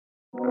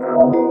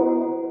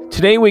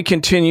Today we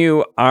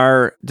continue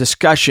our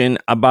discussion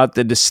about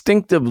the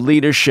distinctive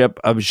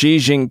leadership of Xi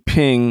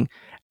Jinping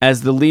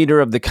as the leader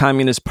of the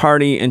Communist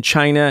Party in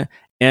China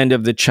and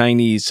of the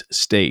Chinese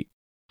state.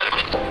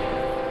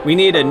 We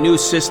need a new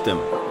system.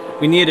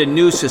 We need a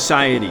new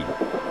society.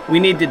 We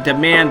need to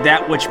demand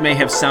that which may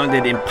have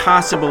sounded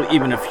impossible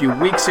even a few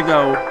weeks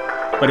ago,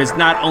 but is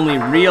not only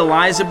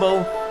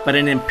realizable, but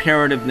an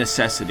imperative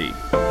necessity.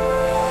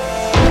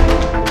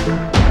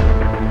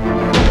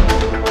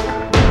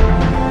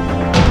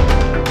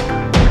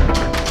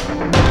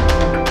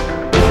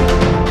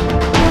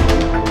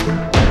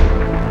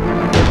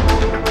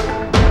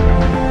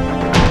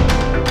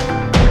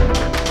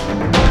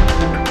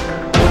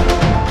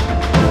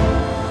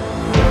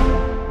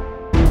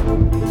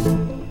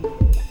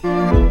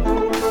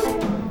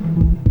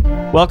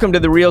 Welcome to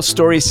the Real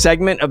Story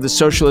segment of the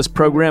Socialist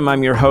Program.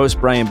 I'm your host,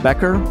 Brian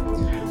Becker.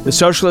 The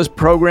Socialist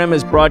Program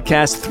is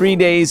broadcast 3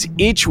 days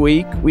each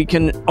week. We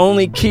can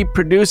only keep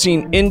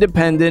producing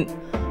independent,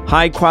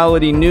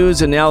 high-quality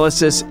news,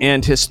 analysis,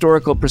 and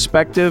historical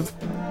perspective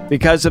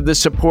because of the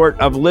support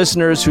of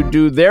listeners who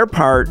do their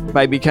part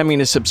by becoming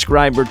a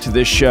subscriber to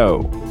this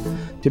show.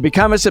 To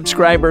become a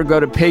subscriber, go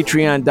to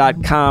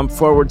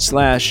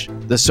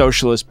patreon.com/The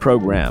Socialist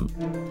Program.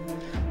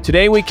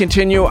 Today, we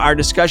continue our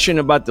discussion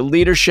about the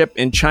leadership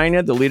in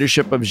China, the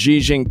leadership of Xi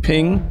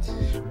Jinping.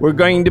 We're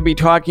going to be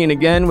talking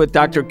again with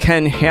Dr.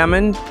 Ken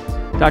Hammond.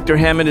 Dr.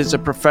 Hammond is a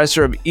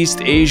professor of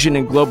East Asian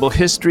and Global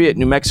History at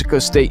New Mexico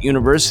State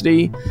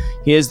University.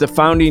 He is the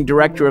founding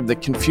director of the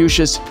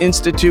Confucius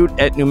Institute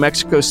at New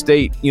Mexico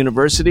State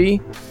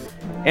University.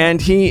 And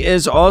he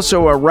is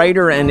also a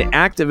writer and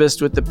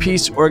activist with the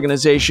peace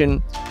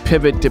organization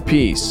Pivot to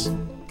Peace.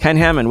 Ken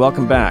Hammond,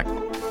 welcome back.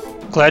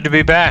 Glad to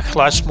be back.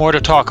 Lots more to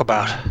talk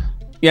about.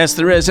 Yes,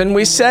 there is. And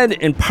we said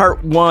in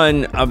part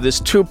one of this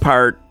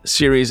two-part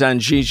series on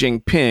Xi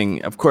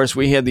Jinping, of course,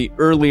 we had the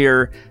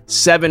earlier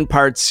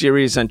 7-part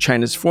series on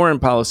China's foreign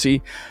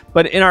policy.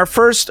 But in our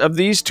first of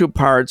these 2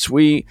 parts,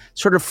 we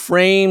sort of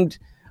framed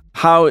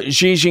how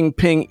Xi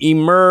Jinping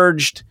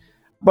emerged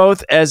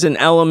both as an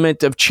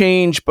element of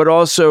change, but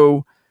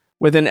also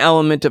with an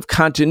element of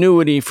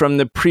continuity from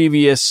the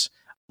previous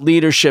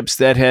leaderships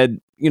that had,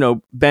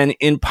 been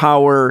in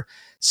power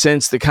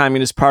since the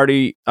Communist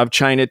Party of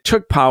China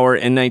took power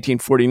in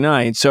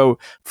 1949. So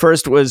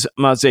first was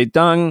Mao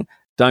Zedong,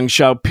 Deng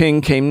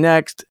Xiaoping came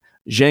next,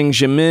 Jiang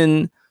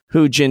Zemin,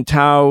 Hu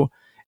Jintao,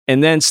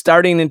 and then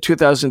starting in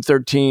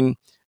 2013,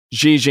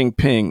 Xi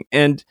Jinping.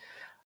 And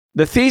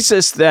the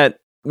thesis that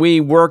we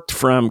worked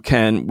from,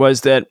 Ken,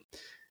 was that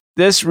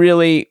this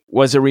really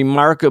was a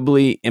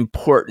remarkably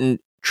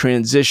important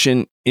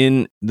transition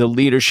in the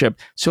leadership.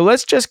 So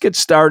let's just get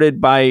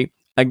started by,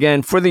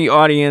 again, for the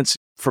audience,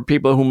 for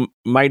people who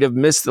might have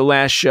missed the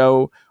last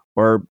show,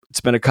 or it's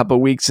been a couple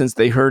of weeks since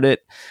they heard it,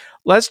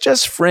 let's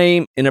just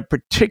frame in a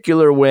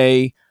particular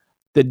way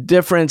the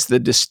difference, the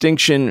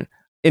distinction,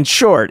 in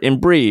short, in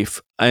brief,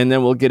 and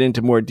then we'll get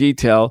into more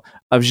detail,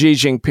 of Xi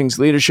Jinping's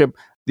leadership.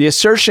 The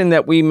assertion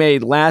that we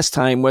made last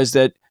time was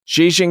that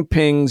Xi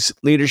Jinping's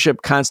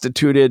leadership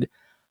constituted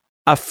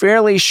a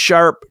fairly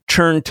sharp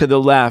turn to the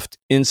left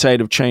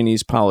inside of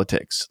Chinese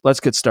politics. Let's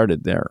get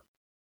started there.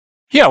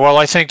 Yeah, well,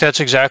 I think that's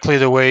exactly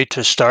the way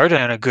to start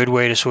and a good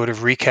way to sort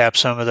of recap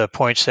some of the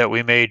points that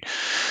we made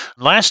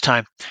last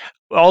time.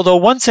 Although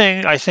one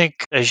thing I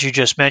think, as you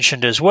just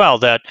mentioned as well,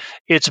 that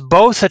it's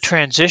both a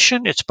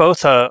transition, it's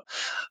both a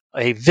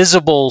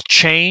visible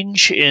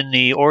change in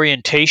the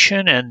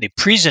orientation and the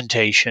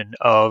presentation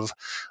of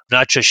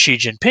not just Xi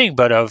Jinping,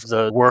 but of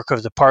the work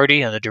of the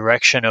party and the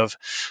direction of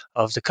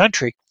the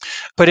country.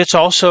 But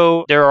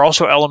there are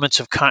also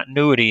elements of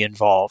continuity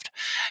involved.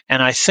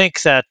 And I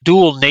think that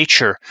dual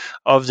nature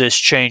of this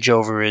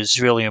changeover is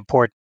really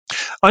important.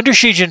 Under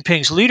Xi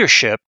Jinping's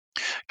leadership,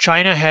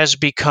 China has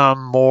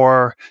become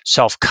more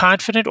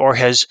self-confident, or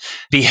has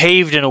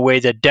behaved in a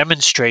way that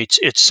demonstrates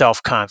its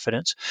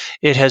self-confidence.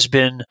 It has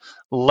been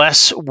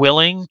less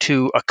willing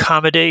to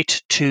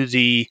accommodate to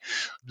the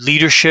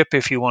leadership,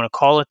 if you want to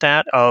call it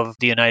that, of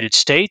the United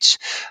States,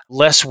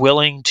 less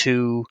willing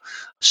to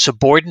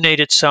subordinate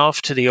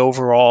itself to the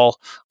overall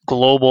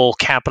global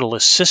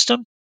capitalist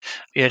system.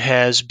 It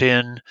has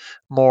been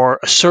more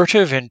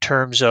assertive in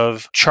terms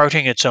of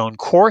charting its own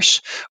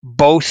course,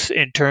 both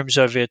in terms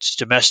of its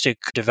domestic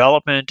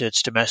development,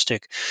 its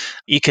domestic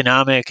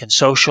economic and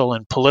social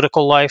and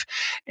political life,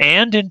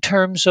 and in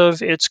terms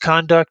of its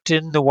conduct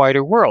in the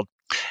wider world.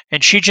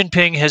 And Xi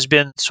Jinping has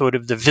been sort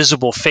of the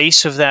visible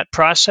face of that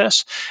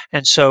process,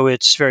 and so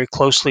it's very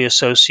closely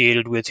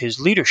associated with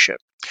his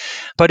leadership.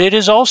 But it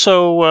is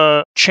also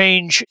a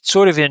change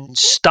sort of in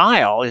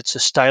style. It's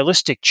a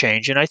stylistic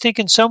change. And I think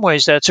in some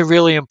ways that's a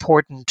really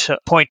important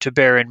point to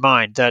bear in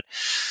mind, that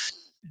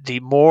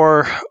the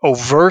more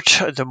overt,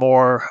 the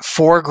more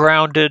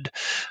foregrounded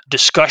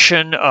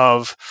discussion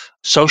of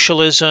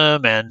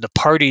socialism and the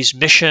party's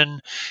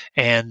mission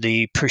and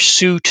the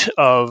pursuit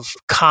of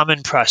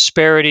common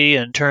prosperity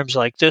and terms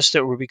like this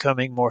that we're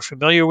becoming more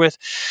familiar with,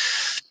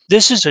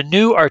 this is a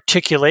new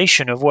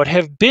articulation of what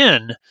have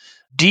been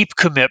deep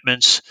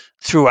commitments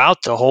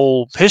throughout the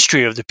whole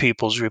history of the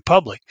People's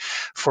Republic.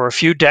 For a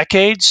few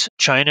decades,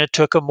 China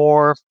took a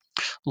more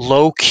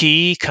low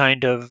key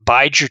kind of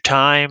bide your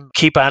time,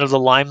 keep out of the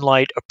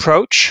limelight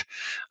approach.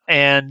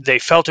 And they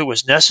felt it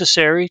was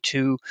necessary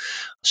to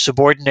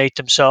subordinate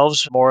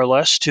themselves more or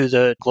less to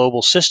the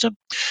global system.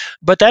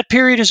 But that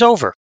period is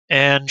over.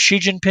 And Xi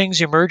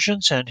Jinping's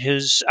emergence and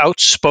his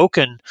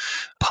outspoken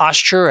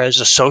posture as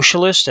a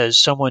socialist, as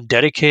someone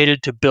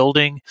dedicated to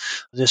building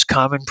this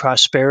common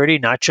prosperity,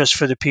 not just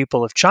for the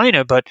people of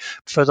China, but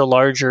for the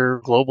larger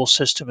global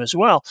system as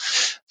well.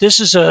 This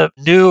is a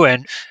new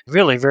and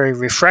really very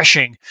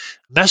refreshing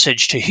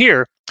message to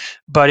hear,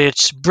 but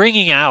it's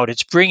bringing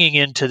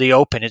into the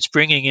open, it's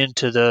bringing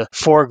into the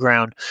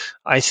foreground,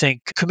 I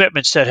think,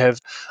 commitments that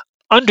have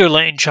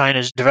underlain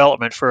China's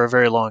development for a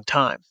very long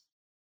time.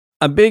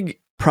 A big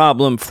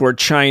problem for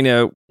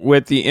China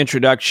with the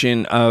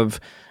introduction of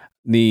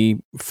the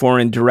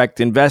foreign direct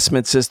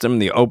investment system,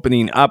 the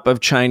opening up of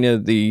China,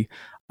 the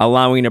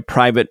allowing a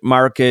private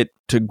market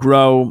to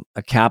grow,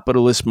 a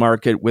capitalist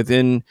market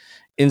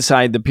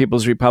inside the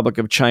People's Republic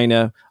of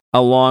China,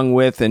 along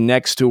with and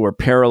next to or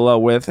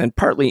parallel with and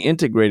partly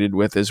integrated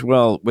with as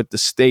well with the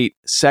state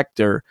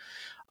sector.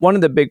 One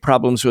of the big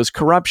problems was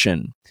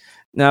corruption.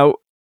 Now,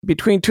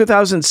 between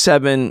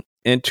 2007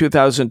 and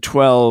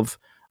 2012,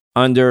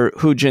 under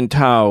Hu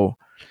Jintao,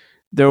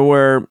 there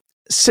were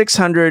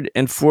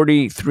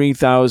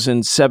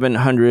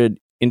 643,700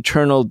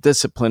 internal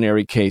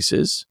disciplinary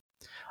cases.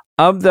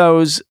 Of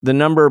those, the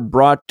number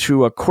brought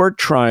to a court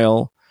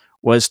trial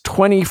was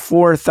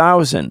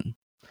 24,000.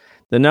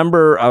 The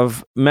number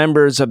of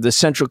members of the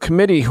Central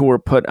Committee who were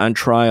put on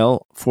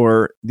trial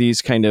for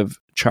these kind of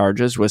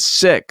charges was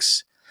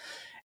 6.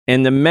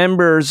 And the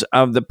members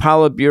of the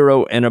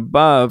Politburo and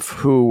above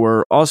who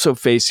were also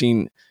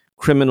facing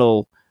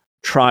criminal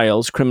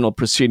trials, criminal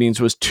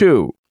proceedings, was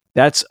 2.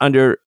 That's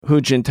under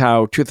Hu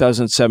Jintao,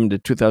 2007 to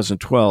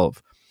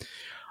 2012.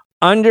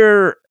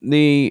 Under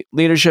the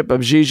leadership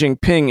of Xi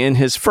Jinping in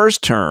his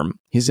first term,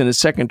 he's in his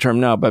second term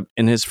now, but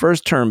in his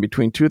first term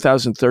between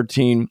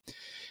 2013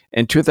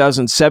 and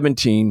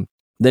 2017,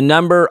 the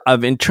number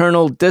of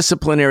internal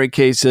disciplinary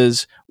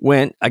cases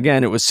went,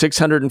 again, it was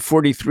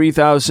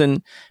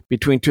 643,000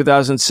 between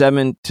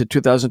 2007 to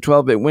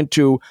 2012. It went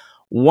to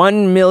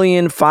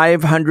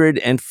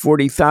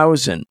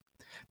 1,540,000.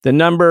 The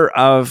number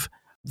of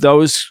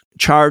those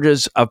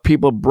charges of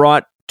people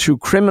brought to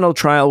criminal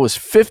trial was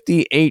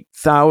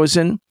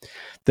 58,000.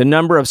 The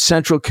number of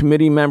Central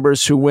Committee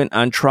members who went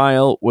on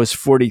trial was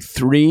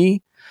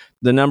 43.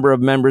 The number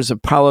of members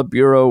of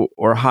Politburo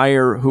or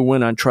higher who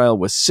went on trial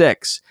was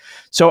 6.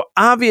 So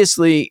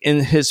obviously,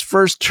 in his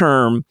first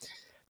term,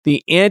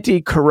 the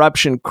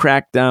anti-corruption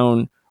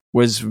crackdown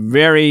was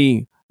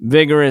very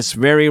vigorous,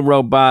 very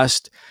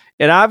robust.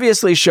 It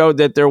obviously showed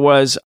that there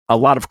was a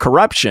lot of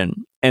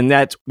corruption, and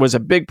that was a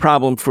big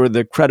problem for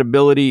the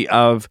credibility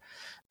of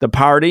the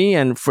party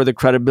and for the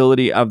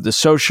credibility of the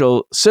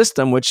social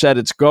system, which said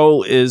its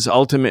goal is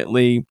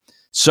ultimately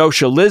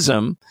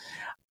socialism.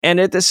 And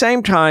at the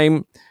same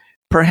time,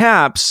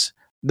 perhaps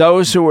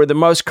those who were the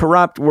most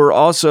corrupt were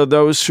also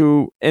those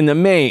who, in the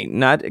main,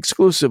 not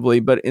exclusively,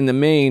 but in the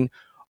main,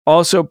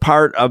 also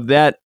part of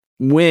that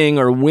wing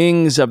or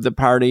wings of the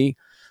party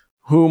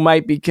who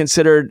might be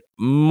considered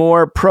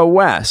more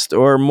pro-West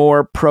or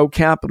more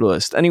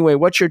pro-capitalist. Anyway,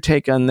 what's your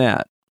take on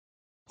that?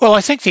 Well,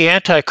 I think the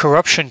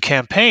anti-corruption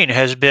campaign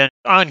has been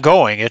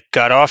ongoing. It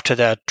got off to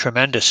that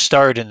tremendous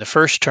start in the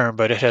first term,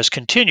 but it has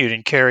continued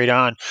and carried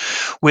on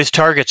with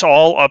targets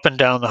all up and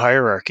down the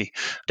hierarchy,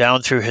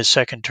 down through his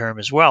second term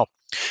as well.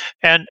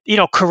 And,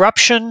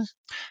 corruption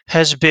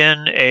has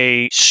been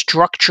a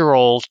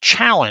structural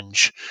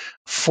challenge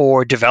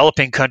for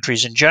developing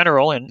countries in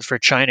general and for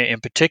China in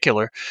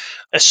particular,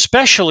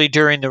 especially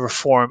during the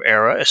reform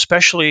era,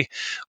 especially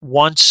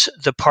once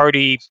the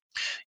party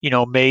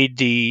made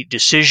the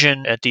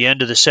decision at the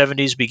end of the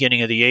 70s,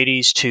 beginning of the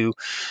 80s, to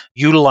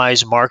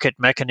utilize market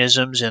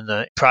mechanisms in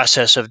the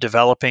process of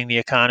developing the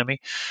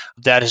economy.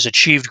 That has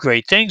achieved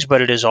great things,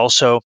 but it has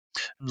also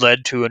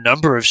led to a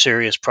number of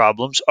serious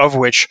problems, of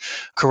which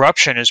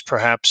corruption is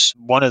perhaps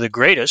one of the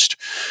greatest.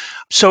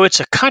 So it's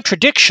a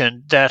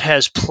contradiction that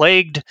has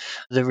plagued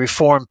the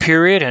reform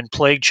period and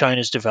plagued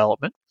China's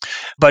development.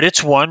 But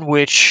it's one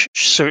which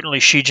certainly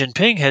Xi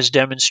Jinping has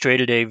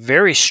demonstrated a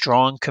very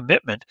strong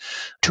commitment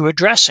to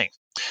addressing.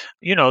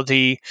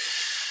 The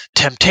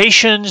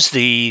temptations,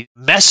 the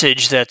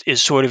message that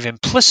is sort of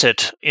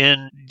implicit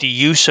in the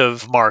use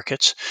of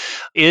markets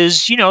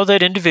is,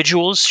 that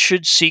individuals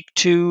should seek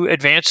to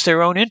advance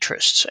their own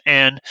interests.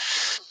 And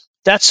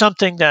that's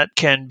something that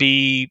can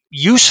be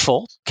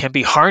useful, can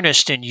be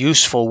harnessed in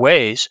useful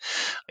ways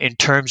in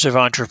terms of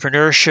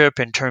entrepreneurship,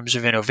 in terms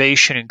of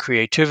innovation and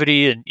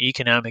creativity and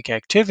economic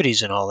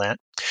activities and all that.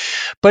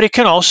 But it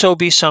can also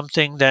be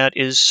something that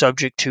is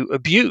subject to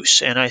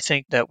abuse. And I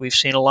think that we've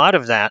seen a lot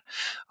of that,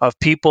 of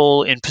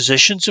people in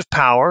positions of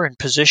power and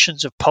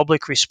positions of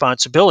public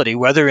responsibility,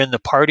 whether in the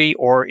party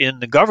or in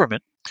the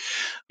government,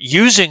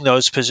 using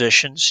those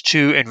positions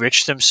to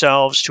enrich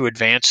themselves, to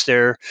advance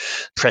their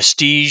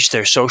prestige,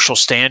 their social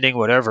standing,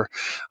 whatever.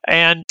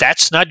 And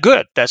that's not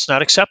good. That's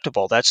not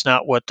acceptable. That's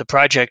not what the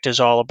project is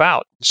all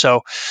about.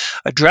 So,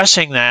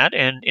 addressing that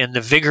and in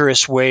the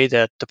vigorous way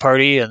that the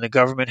party and the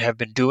government have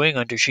been doing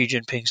under Xi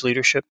Jinping's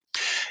leadership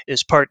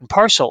is part and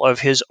parcel of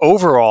his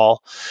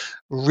overall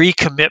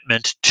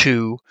recommitment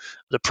to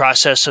the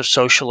process of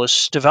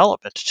socialist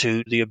development,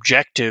 to the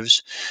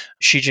objectives.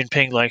 Xi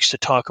Jinping likes to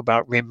talk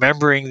about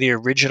remembering the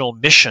original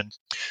mission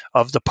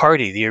of the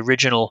party, the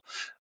original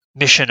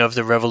mission of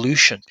the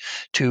revolution,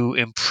 to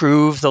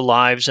improve the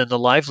lives and the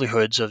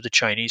livelihoods of the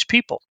Chinese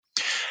people.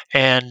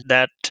 And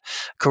that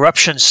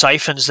corruption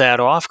siphons that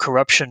off,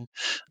 corruption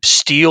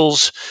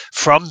steals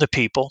from the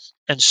people.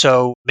 And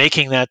so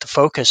making that the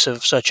focus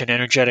of such an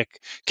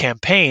energetic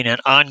campaign, an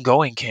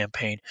ongoing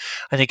campaign,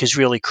 I think is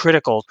really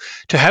critical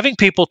to having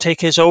people take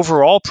his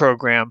overall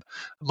program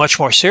much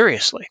more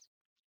seriously.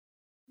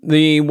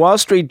 The Wall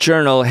Street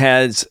Journal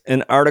has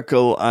an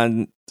article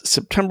on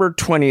September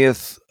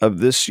 20th of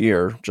this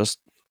year, just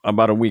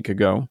about a week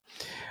ago.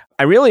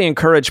 I really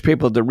encourage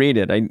people to read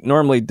it. I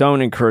normally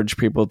don't encourage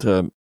people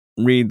to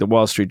read the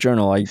Wall Street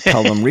Journal. I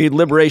tell them, read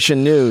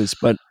Liberation News,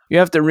 but you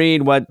have to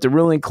read what the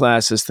ruling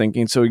class is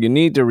thinking. So you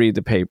need to read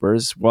the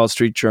papers, Wall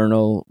Street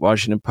Journal,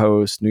 Washington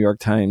Post, New York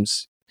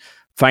Times,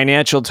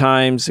 Financial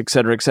Times, et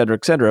cetera, et cetera,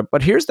 et cetera.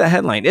 But here's the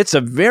headline. It's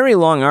a very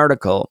long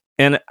article,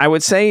 and I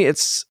would say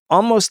it's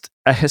almost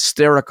a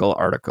hysterical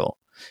article.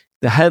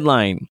 The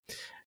headline,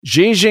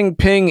 Xi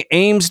Jinping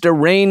aims to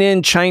rein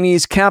in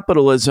Chinese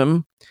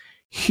capitalism,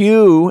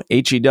 hew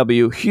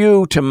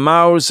to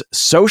Mao's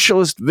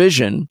socialist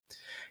vision.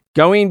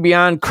 Going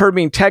beyond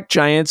curbing tech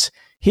giants,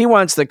 he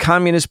wants the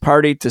Communist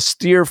Party to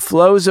steer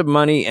flows of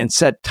money and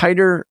set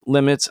tighter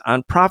limits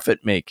on profit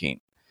making.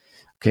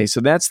 Okay,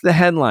 so that's the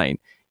headline.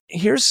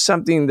 Here's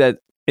something that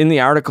in the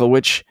article,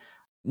 which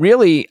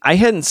really I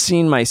hadn't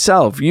seen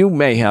myself. You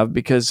may have,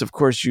 because of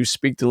course you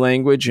speak the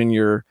language and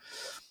you're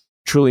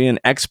truly an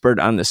expert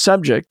on the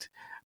subject.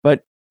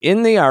 But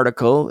in the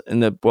article,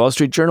 and the Wall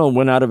Street Journal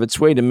went out of its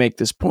way to make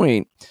this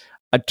point,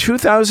 a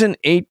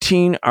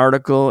 2018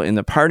 article in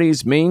the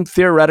party's main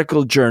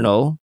theoretical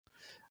journal,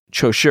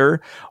 Choshir,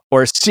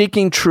 or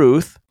Seeking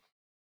Truth,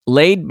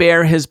 laid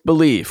bare his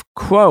belief,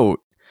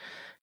 quote,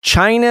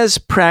 China's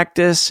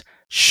practice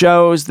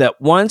shows that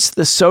once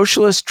the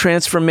socialist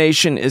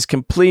transformation is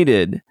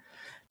completed,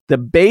 the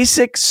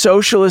basic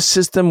socialist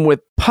system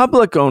with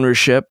public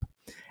ownership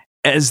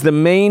as the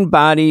main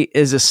body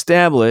is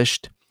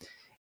established,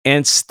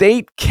 and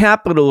state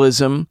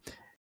capitalism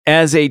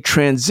as a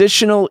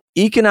transitional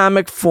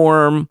economic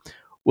form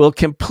will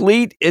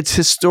complete its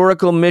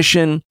historical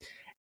mission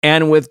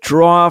and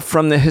withdraw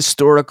from the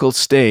historical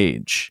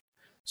stage.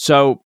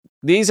 So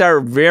these are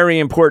very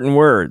important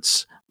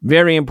words,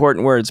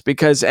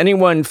 because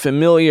anyone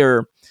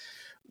familiar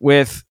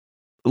with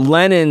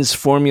Lenin's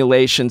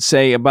formulation,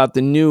 say, about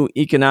the new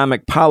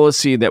economic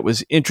policy that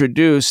was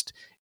introduced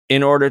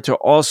in order to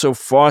also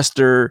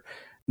foster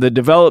the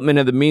development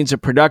of the means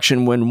of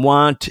production when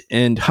want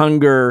and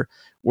hunger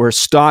were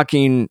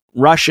stalking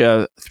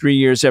Russia 3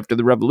 years after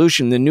the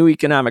revolution, the new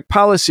economic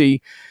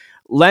policy,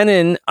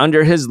 Lenin,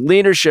 under his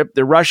leadership,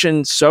 the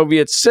Russian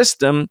Soviet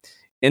system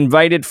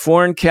invited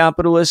foreign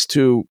capitalists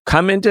to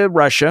come into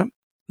Russia.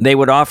 They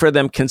would offer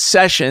them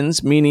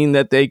concessions, meaning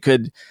that they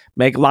could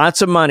make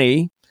lots of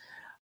money,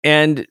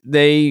 and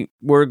they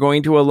were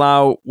going to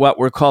allow what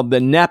were called the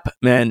NEP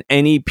men,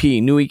 NEP,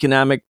 New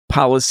Economic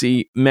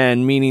Policy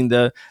men, meaning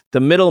the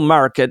middle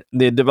market,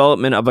 the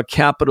development of a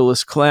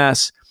capitalist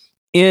class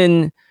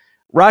in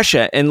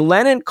Russia. And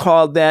Lenin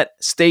called that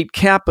state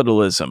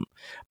capitalism.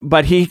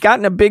 But he got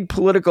in a big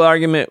political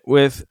argument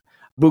with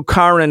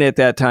Bukharin at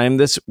that time.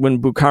 This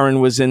when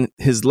Bukharin was in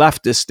his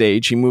leftist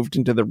stage. He moved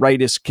into the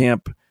rightist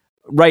camp,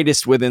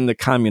 rightist within the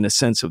communist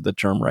sense of the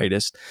term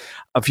rightist,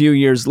 a few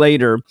years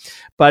later.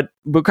 But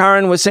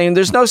Bukharin was saying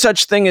there's no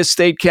such thing as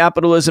state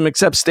capitalism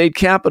except state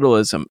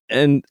capitalism.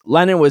 And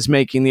Lenin was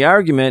making the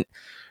argument,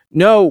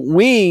 no,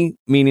 we,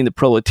 meaning the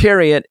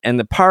proletariat and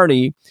the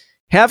party,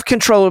 have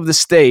control of the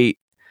state,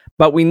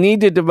 but we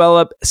need to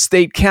develop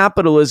state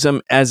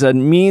capitalism as a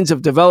means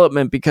of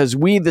development because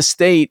we, the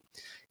state,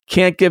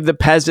 can't give the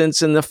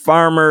peasants and the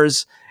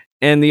farmers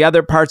and the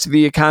other parts of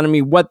the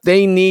economy what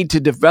they need to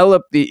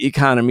develop the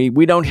economy.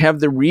 We don't have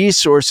the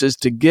resources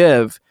to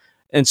give,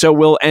 and so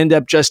we'll end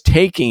up just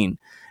taking.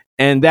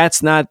 And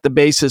that's not the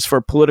basis for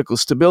political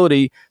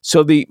stability.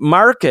 So the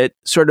market,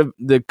 sort of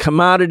the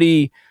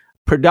commodity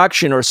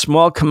production or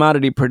small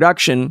commodity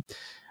production,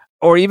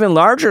 or even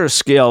larger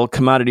scale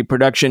commodity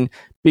production,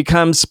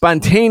 becomes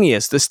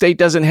spontaneous. The state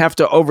doesn't have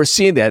to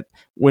oversee that.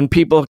 When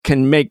people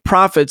can make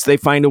profits, they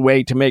find a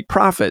way to make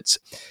profits.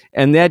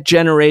 And that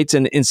generates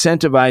and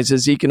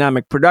incentivizes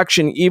economic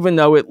production, even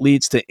though it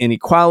leads to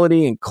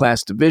inequality and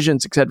class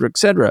divisions, et cetera, et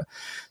cetera.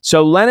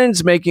 So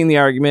Lenin's making the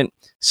argument,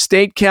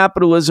 state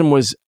capitalism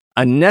was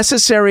a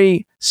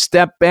necessary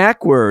step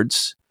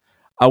backwards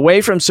away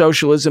from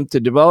socialism to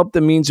develop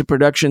the means of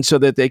production so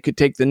that they could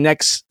take the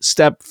next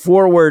step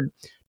forward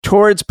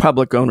towards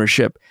public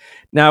ownership.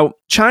 Now,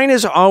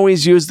 China's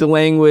always used the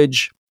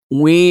language,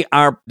 we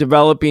are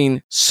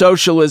developing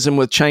socialism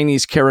with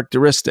Chinese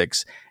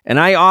characteristics. And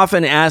I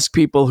often ask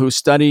people who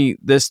study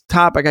this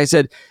topic, I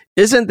said,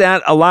 isn't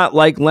that a lot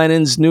like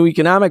Lenin's new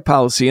economic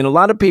policy? And a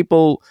lot of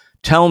people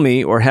tell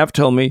me or have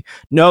told me,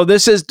 no,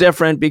 this is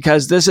different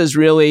because this is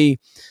really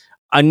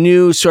a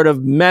new sort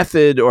of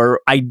method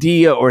or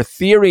idea or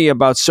theory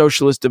about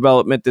socialist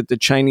development that the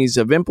Chinese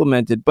have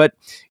implemented. But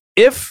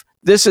if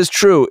this is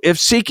true, if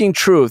Seeking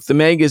Truth, the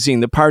magazine,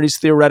 the party's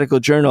theoretical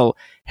journal,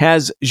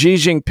 has Xi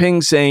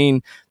Jinping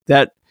saying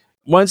that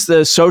once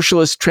the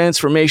socialist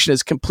transformation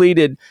is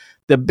completed,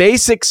 the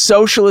basic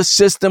socialist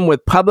system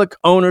with public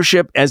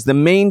ownership as the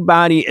main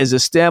body is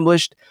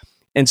established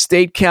and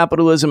state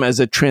capitalism as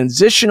a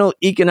transitional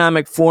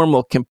economic form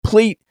will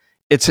complete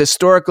its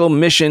historical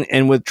mission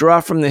and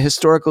withdraw from the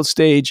historical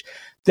stage.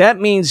 That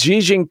means Xi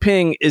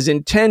Jinping is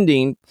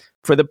intending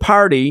for the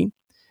party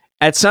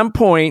at some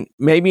point,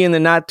 maybe in the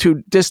not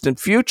too distant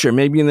future,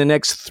 maybe in the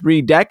next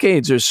 3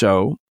 decades or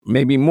so,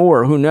 maybe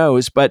more, who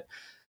knows, but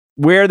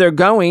where they're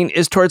going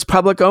is towards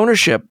public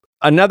ownership.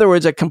 In other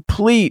words, a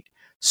complete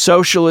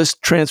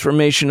socialist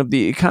transformation of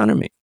the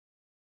economy.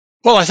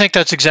 Well, I think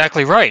that's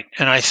exactly right.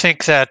 And I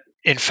think that,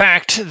 in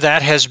fact,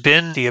 that has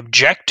been the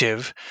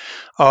objective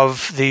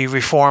of the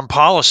reform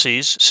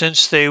policies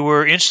since they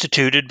were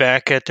instituted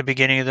back at the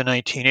beginning of the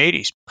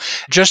 1980s.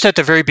 Just at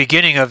the very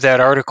beginning of that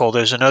article,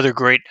 there's another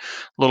great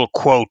little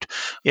quote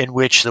in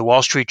which the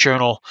Wall Street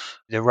Journal,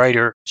 the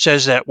writer,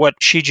 says that what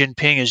Xi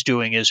Jinping is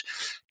doing is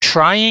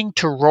trying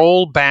to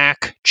roll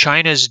back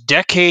China's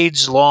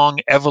decades-long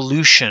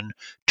evolution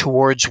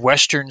towards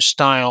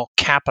Western-style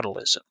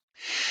capitalism.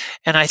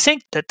 And I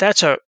think that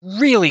that's a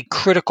really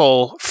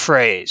critical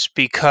phrase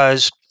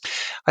because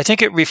I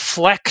think it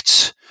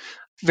reflects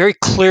very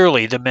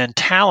clearly the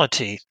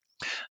mentality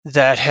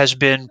that has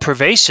been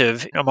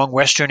pervasive among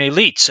Western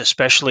elites,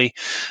 especially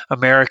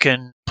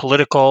American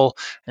political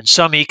and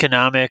some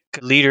economic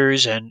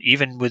leaders and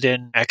even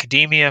within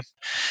academia,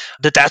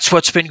 that's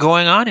what's been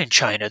going on in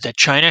China, that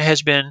China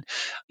has been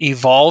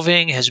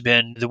evolving, has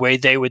been, the way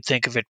they would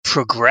think of it,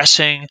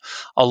 progressing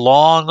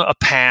along a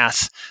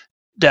path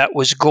that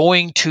was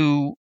going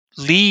to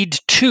lead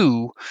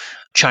to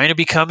China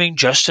becoming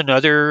just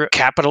another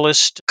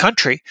capitalist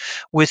country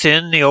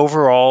within the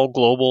overall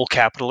global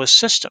capitalist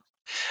system.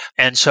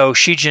 And so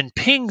Xi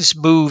Jinping's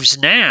moves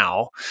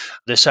now,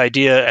 this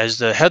idea, as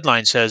the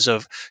headline says,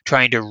 of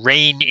trying to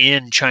rein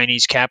in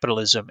Chinese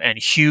capitalism and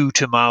hew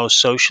to Mao's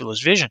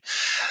socialist vision,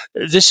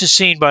 this is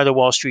seen by the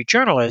Wall Street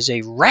Journal as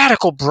a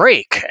radical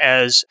break,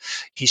 as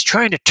he's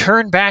trying to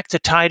turn back the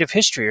tide of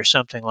history or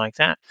something like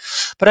that.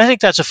 But I think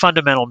that's a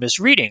fundamental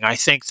misreading. I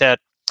think that,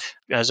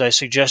 as I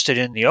suggested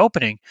in the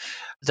opening,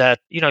 that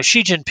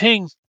Xi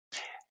Jinping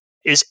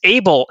is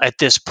able at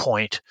this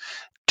point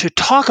to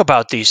talk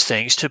about these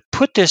things, to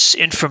put this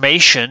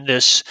information,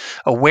 this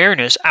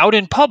awareness out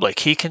in public.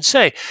 He can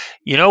say,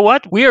 you know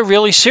what, we are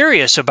really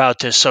serious about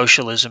this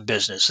socialism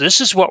business. This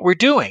is what we're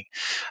doing.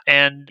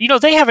 And,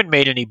 they haven't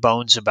made any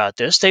bones about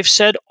this. They've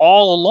said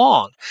all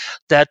along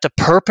that the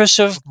purpose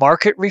of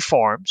market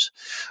reforms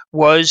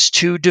was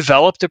to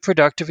develop the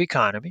productive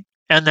economy,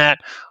 and that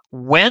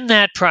when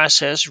that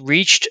process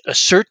reached a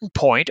certain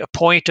point, a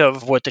point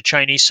of what the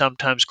Chinese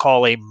sometimes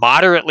call a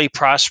moderately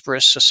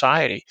prosperous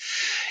society,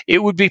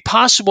 it would be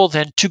possible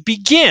then to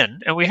begin,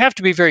 and we have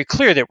to be very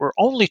clear that we're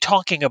only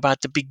talking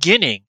about the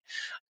beginning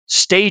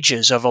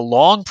stages of a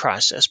long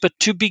process, but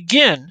to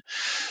begin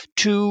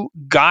to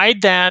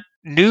guide that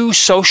new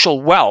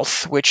social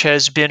wealth, which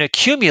has been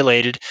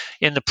accumulated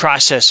in the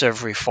process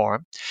of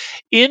reform,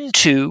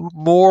 into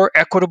more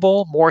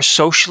equitable, more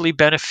socially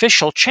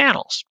beneficial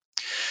channels.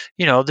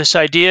 This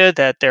idea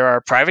that there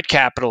are private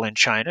capital in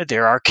China,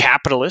 there are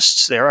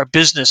capitalists, there are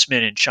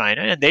businessmen in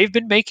China, and they've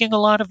been making a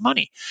lot of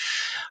money.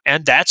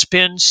 And that's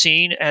been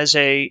seen as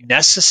a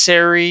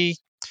necessary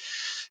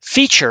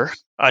feature,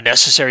 a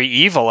necessary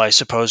evil, I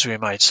suppose we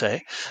might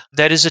say,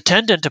 that is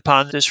attendant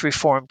upon this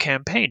reform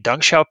campaign. Deng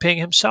Xiaoping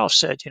himself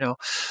said,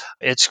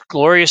 it's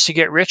glorious to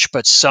get rich,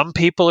 but some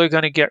people are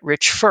going to get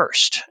rich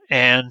first.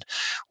 And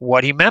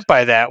what he meant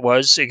by that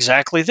was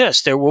exactly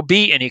this. There will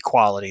be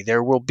inequality.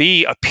 There will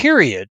be a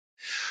period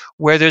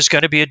where there's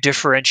going to be a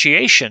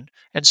differentiation,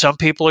 and some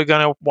people are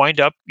going to wind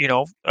up,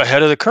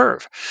 ahead of the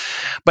curve.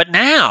 But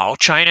now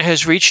China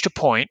has reached a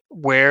point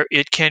where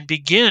it can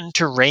begin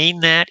to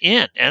rein that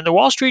in. And the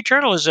Wall Street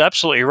Journal is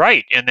absolutely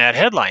right in that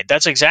headline.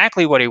 That's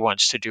exactly what he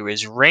wants to do,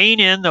 is rein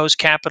in those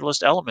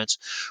capitalist elements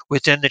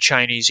within the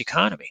Chinese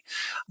economy.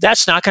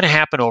 That's not going to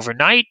happen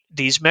overnight.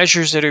 These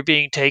measures that are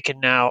being taken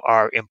now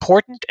are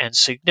important and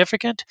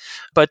significant,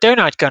 but they're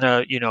not going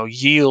to,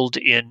 yield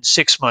in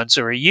 6 months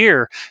or a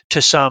year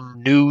to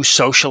some new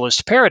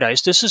socialist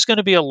paradise. This is going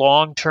to be a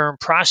long-term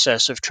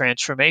process of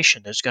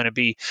transformation. There's going to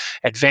be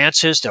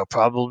advances. There'll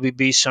probably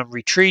be some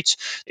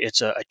retreats.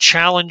 It's a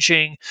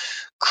challenging,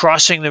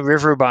 crossing the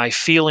river by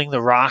feeling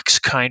the rocks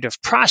kind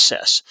of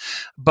process.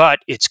 But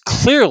it's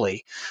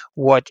clearly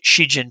what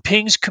Xi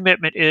Jinping's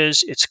commitment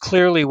is. It's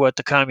clearly what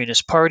the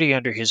Communist Party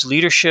under his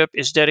leadership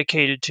is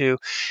dedicated to.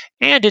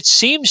 And it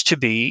seems to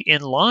be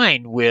in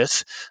line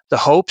with the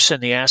hopes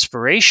and the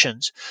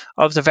aspirations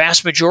of the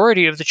vast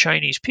majority of the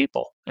Chinese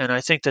people. And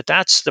I think that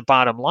that's the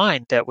bottom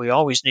line that we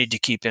always need to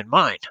keep in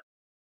mind.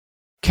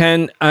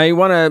 Ken, I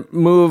want to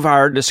move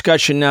our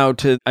discussion now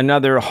to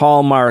another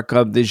hallmark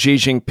of the Xi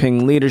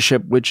Jinping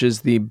leadership, which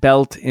is the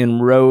Belt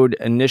and Road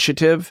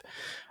Initiative.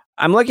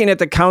 I'm looking at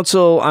the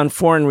Council on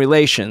Foreign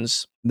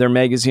Relations. Their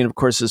magazine, of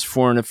course, is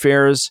Foreign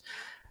Affairs.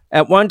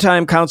 At one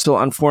time, Council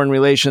on Foreign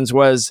Relations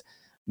was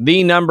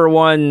the number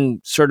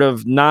one sort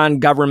of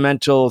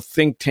non-governmental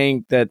think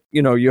tank that,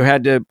 you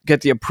had to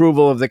get the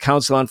approval of the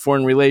Council on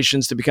Foreign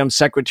Relations to become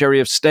Secretary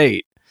of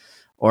State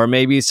or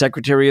maybe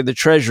Secretary of the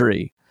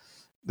Treasury.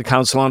 The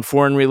Council on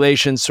Foreign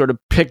Relations sort of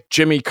picked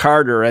Jimmy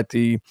Carter at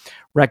the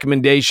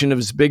recommendation of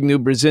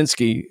Zbigniew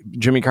Brzezinski.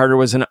 Jimmy Carter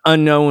was an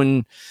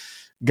unknown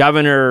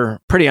governor,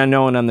 pretty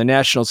unknown on the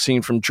national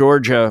scene from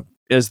Georgia,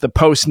 as the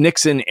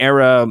post-Nixon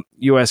era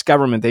U.S.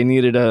 government. They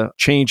needed a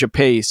change of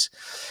pace.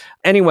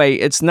 Anyway,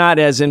 it's not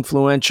as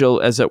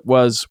influential as it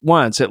was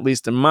once, at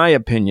least in my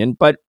opinion,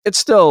 but it's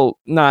still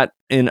not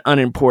an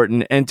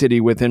unimportant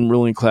entity within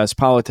ruling class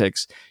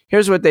politics.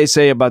 Here's what they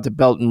say about the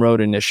Belt and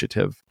Road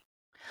Initiative.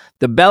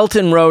 The Belt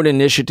and Road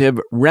Initiative,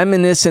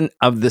 reminiscent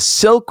of the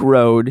Silk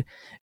Road,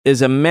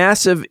 is a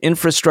massive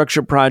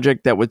infrastructure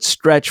project that would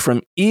stretch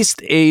from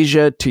East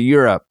Asia to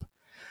Europe.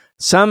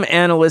 Some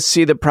analysts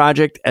see the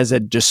project as a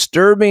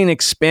disturbing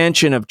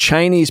expansion of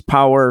Chinese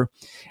power,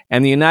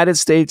 and the United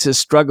States has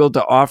struggled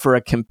to offer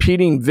a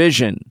competing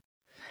vision.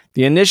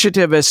 The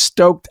initiative has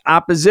stoked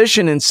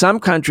opposition in some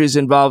countries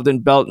involved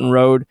in Belt and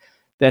Road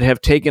that have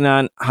taken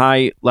on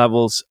high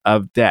levels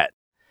of debt.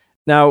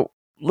 Now,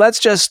 let's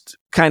just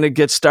kind of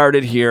get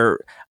started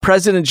here.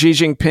 President Xi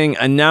Jinping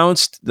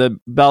announced the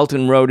Belt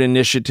and Road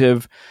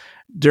Initiative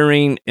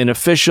during an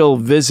official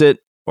visit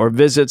or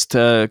visits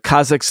to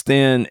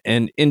Kazakhstan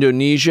and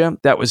Indonesia.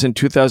 That was in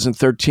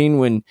 2013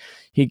 when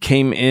he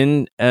came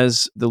in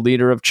as the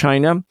leader of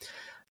China.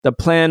 The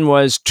plan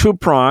was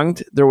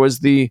two-pronged. There was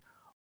the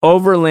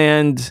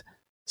Overland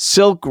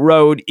Silk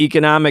Road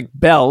Economic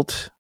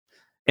Belt,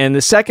 and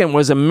the second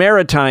was a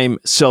Maritime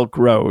Silk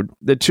Road.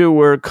 The two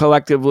were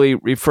collectively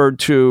referred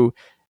to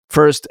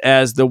first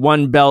as the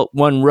One Belt,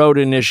 One Road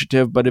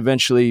Initiative, but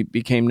eventually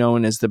became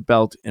known as the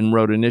Belt and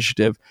Road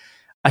Initiative.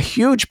 A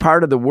huge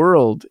part of the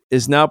world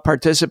is now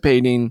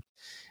participating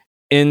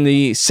in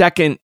the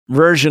second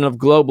version of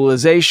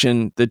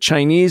globalization, the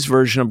Chinese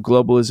version of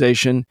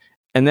globalization,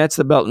 and that's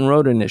the Belt and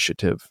Road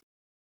Initiative.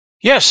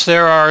 Yes,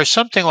 there are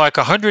something like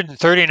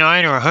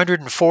 139 or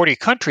 140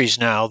 countries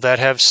now that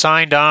have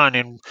signed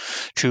on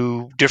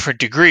to different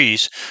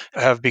degrees,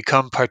 have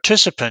become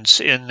participants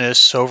in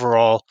this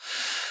overall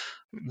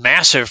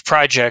massive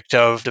project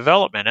of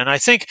development. And I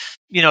think,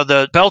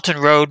 the Belt and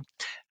Road,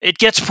 it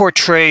gets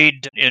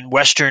portrayed in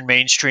Western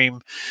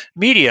mainstream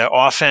media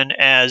often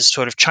as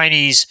sort of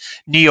Chinese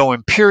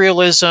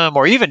neo-imperialism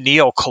or even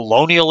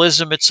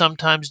neo-colonialism, it's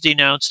sometimes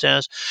denounced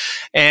as.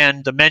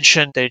 And the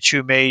mention that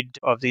you made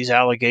of these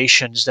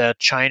allegations that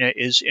China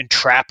is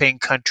entrapping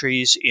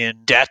countries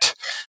in debt,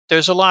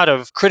 there's a lot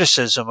of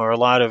criticism or a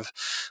lot of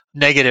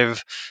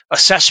negative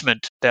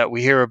assessment that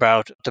we hear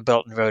about the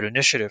Belt and Road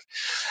Initiative.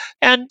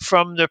 And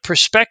from the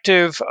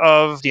perspective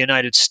of the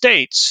United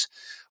States,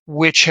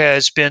 which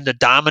has been the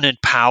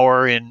dominant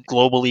power in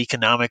global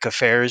economic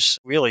affairs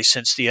really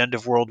since the end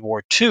of World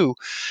War II,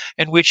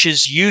 and which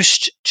is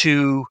used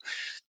to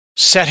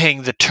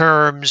setting the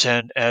terms,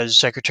 and as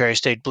Secretary of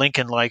State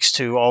Blinken likes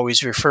to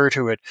always refer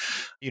to it,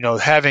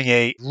 having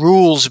a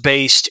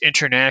rules-based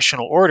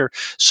international order,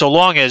 so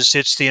long as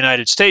it's the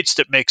United States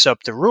that makes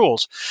up the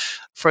rules.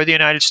 For the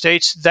United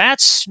States,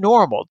 that's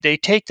normal. They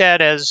take that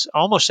as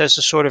almost as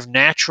a sort of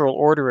natural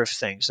order of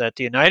things, that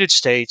the United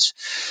States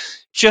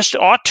just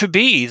ought to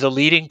be the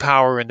leading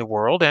power in the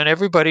world, and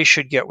everybody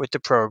should get with the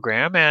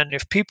program. And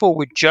if people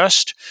would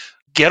just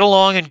get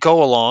along and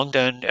go along,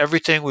 then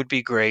everything would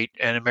be great,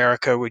 and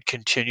America would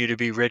continue to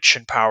be rich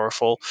and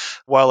powerful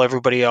while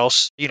everybody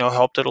else,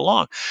 helped it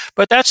along.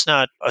 But that's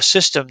not a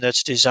system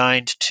that's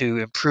designed to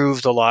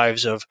improve the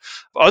lives of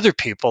other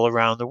people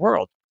around the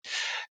world.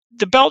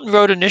 The Belt and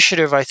Road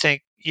Initiative, I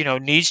think,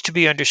 needs to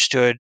be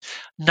understood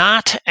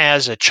not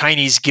as a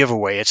Chinese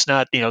giveaway. It's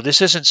not,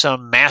 this isn't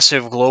some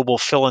massive global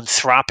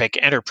philanthropic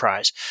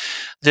enterprise.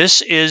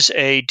 This is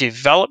a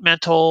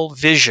developmental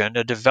vision,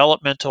 a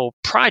developmental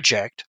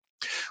project,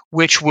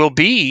 which will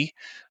be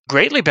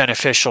greatly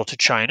beneficial to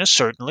China.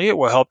 Certainly, it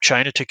will help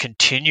China to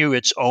continue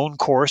its own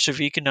course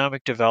of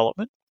economic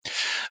development.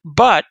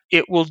 But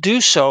it will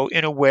do so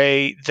in a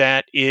way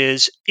that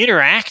is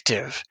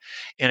interactive,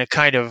 in a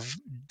kind of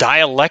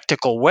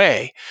dialectical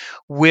way,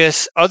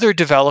 with other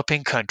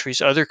developing countries,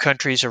 other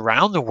countries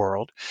around the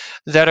world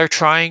that are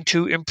trying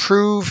to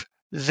improve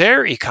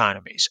their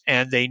economies.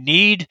 And they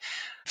need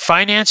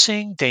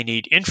financing, they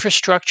need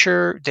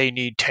infrastructure, they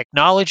need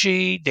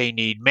technology, they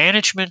need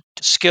management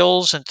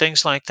skills and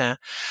things like that.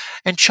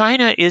 And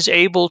China is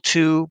able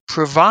to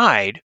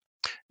provide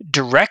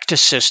direct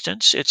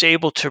assistance. It's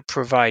able to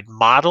provide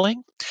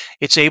modeling.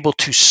 It's able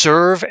to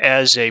serve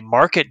as a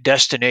market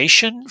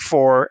destination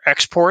for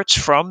exports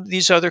from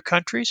these other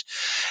countries.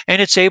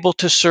 And it's able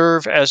to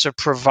serve as a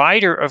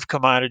provider of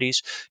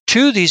commodities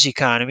to these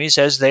economies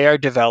as they are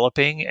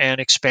developing and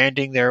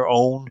expanding their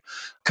own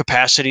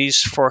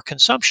capacities for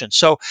consumption.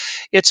 So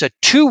it's a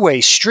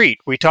two-way street.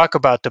 We talk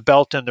about the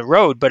Belt and the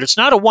Road, but it's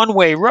not a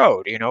one-way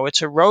road.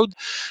 It's a road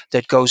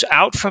that goes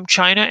out from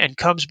China and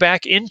comes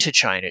back into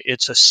China.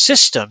 It's a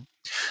system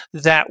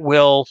that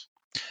will,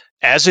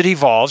 as it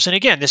evolves, and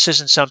again, this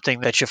isn't something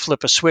that you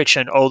flip a switch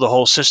and, oh, the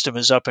whole system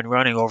is up and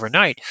running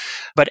overnight.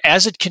 But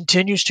as it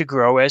continues to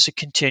grow, as it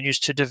continues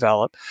to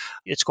develop,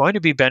 it's going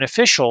to be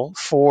beneficial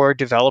for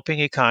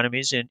developing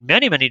economies in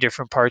many, many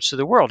different parts of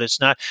the world. It's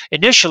not,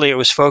 initially, it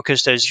was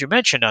focused, as you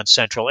mentioned, on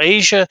Central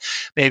Asia,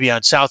 maybe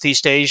on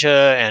Southeast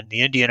Asia and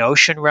the Indian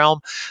Ocean realm,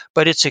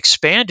 but it's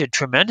expanded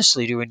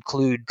tremendously to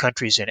include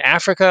countries in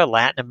Africa,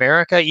 Latin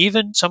America,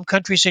 even some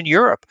countries in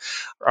Europe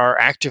are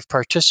active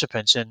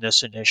participants in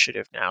this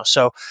initiative now.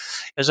 So,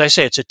 as I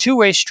say, it's a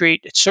two-way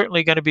street. It's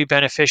certainly going to be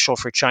beneficial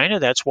for China.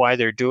 That's why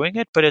they're doing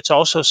it. But it's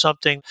also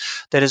something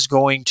that is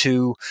going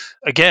to,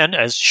 again,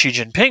 as Xi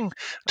Jinping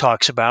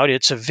talks about,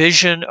 it's a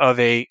vision of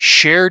a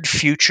shared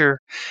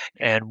future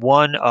and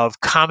one of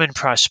common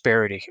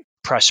prosperity.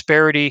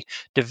 Prosperity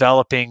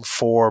developing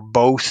for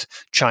both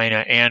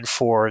China and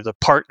for the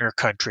partner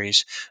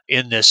countries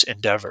in this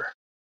endeavor.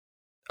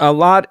 A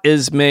lot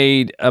is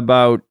made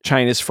about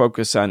China's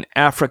focus on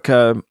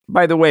Africa.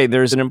 By the way,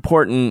 there's an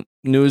important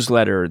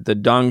newsletter, the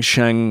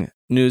Dongsheng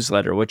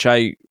newsletter, which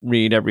I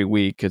read every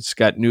week. It's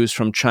got news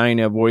from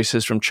China,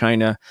 voices from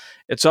China.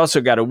 It's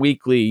also got a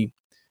weekly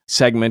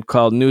segment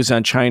called News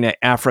on China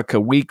Africa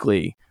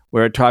Weekly,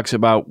 where it talks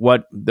about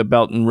what the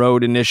Belt and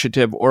Road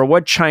Initiative or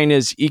what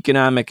China's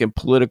economic and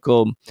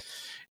political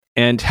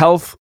and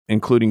health,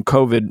 including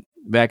COVID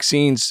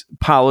vaccines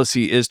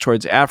policy is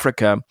towards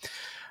Africa.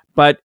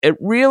 But it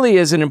really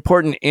is an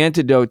important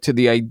antidote to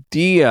the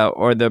idea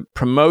or the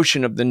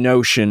promotion of the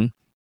notion,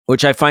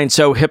 which I find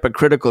so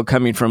hypocritical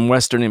coming from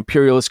Western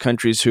imperialist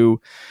countries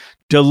who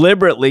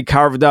deliberately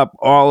carved up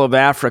all of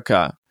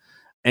Africa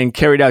and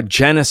carried out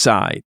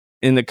genocide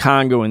in the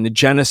Congo and the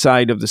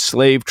genocide of the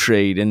slave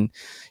trade. And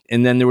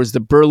then there was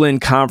the Berlin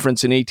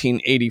Conference in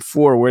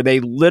 1884, where they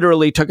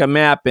literally took a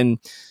map and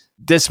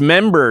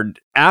dismembered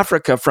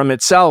Africa from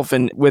itself.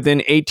 And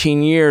within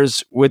 18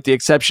 years, with the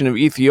exception of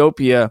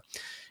Ethiopia,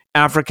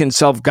 African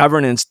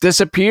self-governance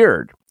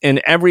disappeared, and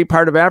every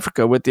part of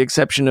Africa, with the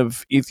exception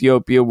of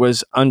Ethiopia,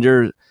 was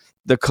under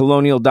the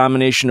colonial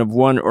domination of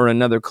one or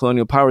another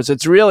colonial powers.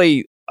 It's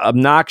really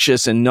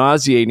obnoxious and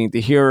nauseating to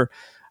hear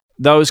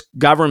those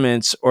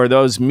governments or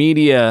those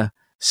media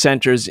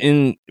centers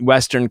in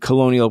Western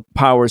colonial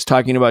powers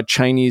talking about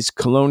Chinese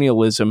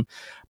colonialism.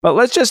 But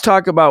let's just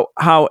talk about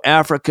how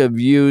Africa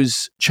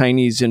views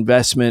Chinese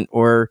investment,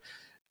 or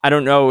I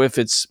don't know if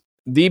it's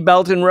the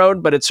Belt and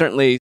Road, but it's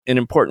certainly an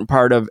important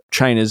part of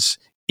China's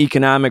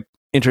economic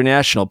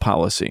international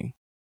policy.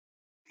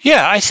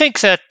 Yeah, I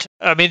think that,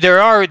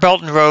 there are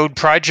Belt and Road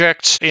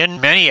projects in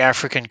many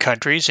African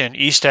countries, in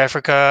East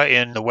Africa,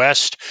 in the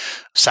West,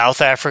 South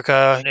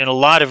Africa, in a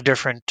lot of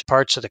different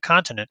parts of the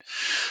continent.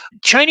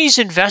 Chinese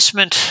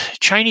investment,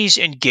 Chinese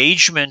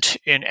engagement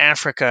in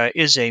Africa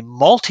is a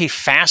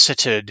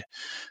multifaceted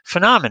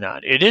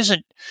phenomenon. It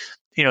isn't,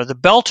 the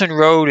Belt and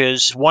Road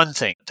is one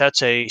thing.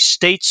 That's a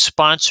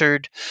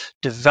state-sponsored,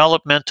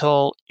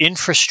 developmental,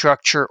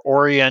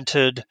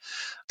 infrastructure-oriented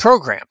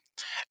program.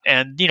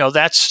 And,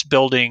 that's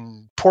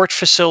building port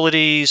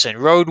facilities and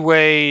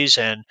roadways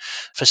and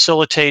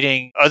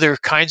facilitating other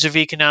kinds of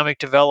economic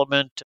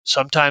development,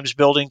 sometimes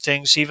building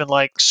things even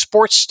like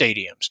sports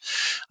stadiums,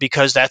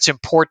 because that's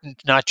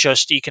important not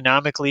just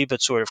economically,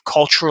 but sort of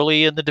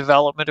culturally in the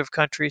development of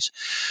countries.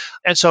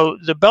 And so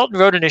the Belt and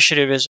Road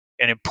Initiative is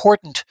an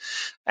important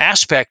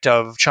aspect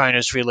of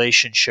China's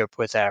relationship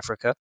with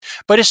Africa,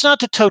 but it's not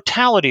the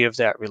totality of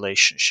that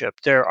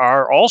relationship. There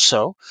are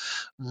also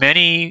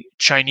many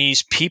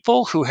Chinese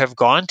people who have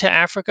gone to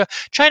Africa.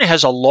 China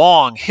has a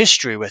long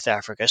history with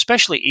Africa,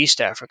 especially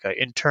East Africa,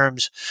 in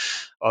terms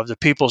of the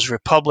People's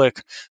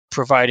Republic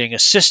providing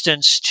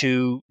assistance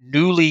to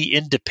newly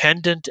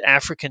independent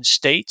African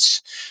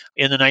states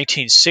in the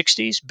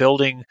 1960s,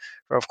 building,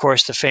 of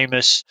course, the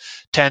famous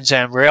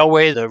Tanzam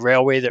Railway, the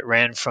railway that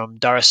ran from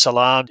Dar es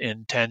Salaam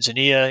in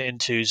Tanzania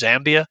into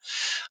Zambia.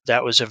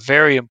 That was a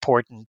very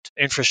important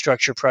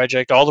infrastructure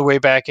project all the way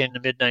back in the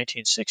mid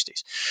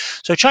 1960s.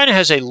 So China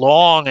has a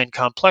long and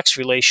complex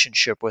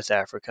relationship with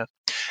Africa.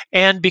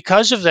 And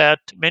because of that,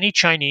 many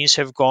Chinese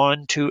have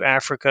gone to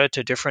Africa,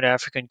 to different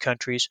African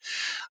countries,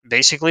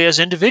 basically as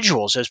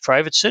individuals, as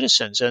private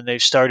citizens. And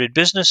they've started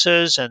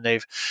businesses and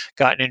they've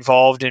gotten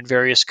involved in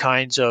various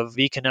kinds of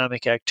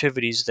economic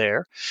activities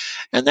there.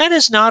 And that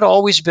has not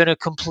always been a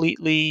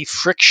completely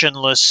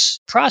frictionless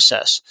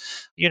process.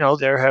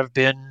 there have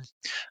been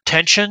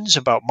tensions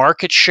about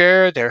market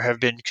share. There have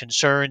been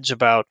concerns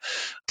about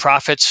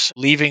profits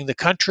leaving the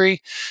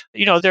country.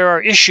 There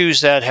are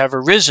issues that have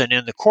arisen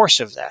in the course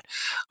of that.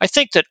 I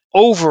think that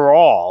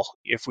overall,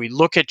 if we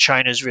look at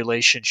China's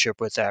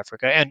relationship with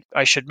Africa, and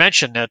I should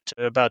mention that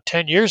about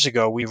 10 years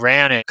ago, we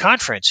ran a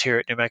conference here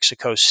at New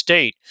Mexico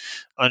State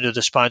under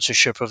the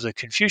sponsorship of the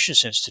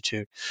Confucius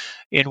Institute,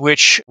 in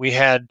which we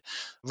had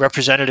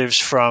representatives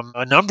from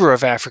a number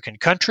of African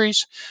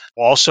countries.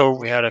 Also,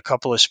 we had a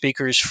couple of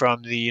speakers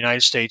from the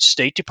United States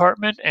State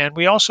Department, and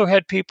we also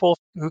had people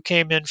who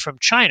came in from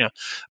China,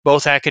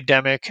 both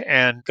academic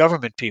and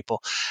government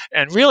people,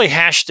 and really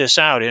hashed this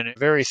out in a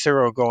very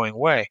thoroughgoing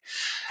way.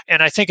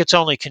 And I think it's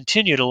only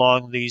continued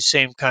along these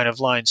same kind of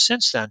lines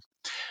since then,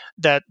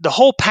 that the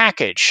whole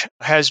package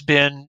has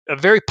been a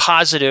very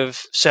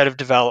positive set of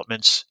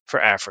developments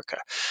for Africa.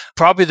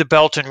 Probably the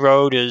Belt and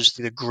Road is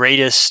the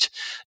greatest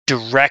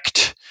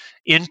direct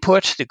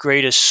input, the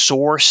greatest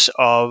source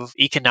of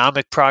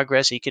economic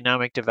progress,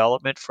 economic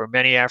development for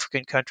many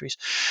African countries.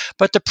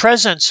 But the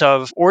presence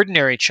of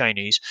ordinary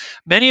Chinese,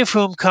 many of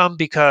whom come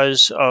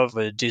because of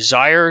a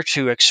desire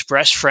to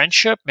express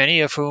friendship,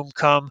 many of whom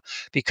come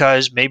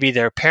because maybe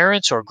their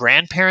parents or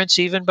grandparents,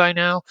 even by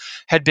now,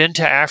 had been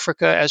to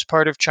Africa as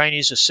part of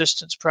Chinese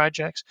assistance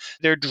projects.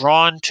 They're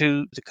drawn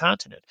to the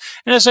continent.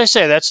 And as I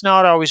say, that's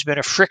not always been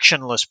a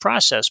frictionless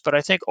process, but I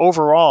think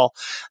overall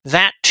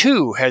that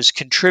too has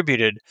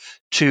contributed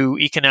to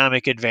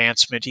economic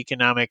advancement,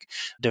 economic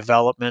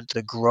development,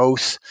 the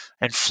growth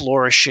and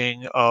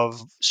flourishing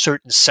of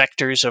certain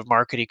sectors of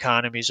market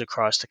economies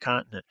across the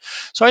continent.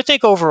 So I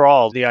think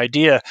overall, the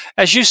idea,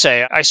 as you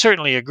say, I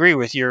certainly agree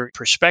with your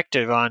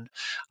perspective on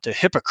the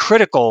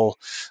hypocritical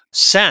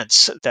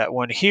sense that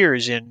one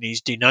hears in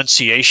these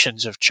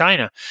denunciations of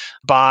China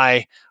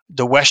by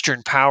the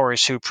Western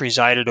powers who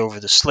presided over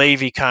the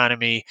slave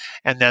economy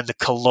and then the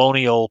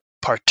colonial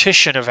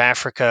partition of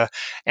Africa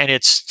and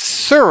its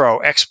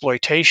thorough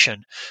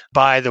exploitation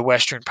by the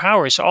Western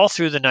powers all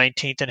through the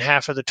 19th and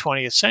half of the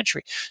 20th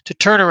century. To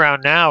turn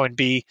around now and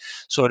be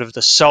sort of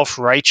the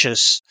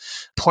self-righteous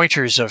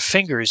pointers of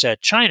fingers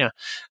at China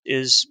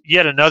is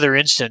yet another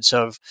instance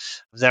of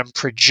them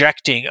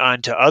projecting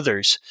onto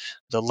others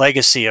the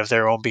legacy of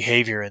their own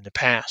behavior in the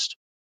past.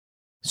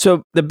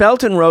 So the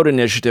Belt and Road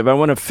Initiative, I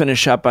want to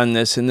finish up on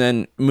this and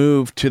then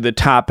move to the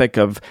topic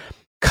of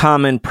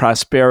common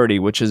prosperity,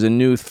 which is a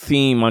new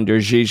theme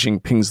under Xi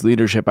Jinping's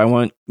leadership. I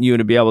want you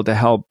to be able to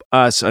help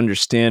us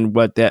understand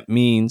what that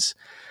means.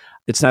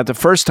 It's not the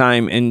first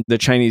time in the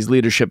Chinese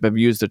leadership have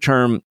used the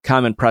term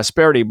common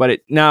prosperity, but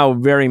it now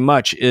very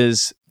much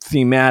is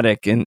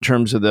thematic in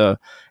terms of the,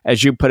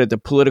 as you put it, the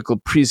political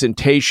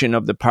presentation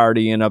of the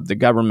party and of the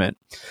government.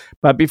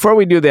 But before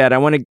we do that, I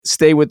want to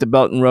stay with the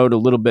Belt and Road a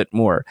little bit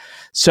more.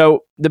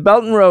 So the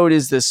Belt and Road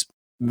is this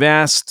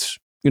vast,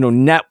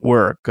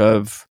 network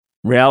of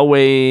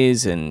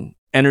railways and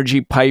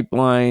energy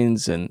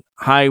pipelines and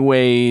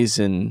highways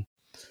and,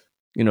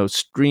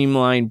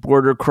 streamlined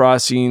border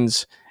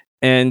crossings.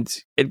 And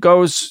it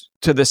goes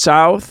to the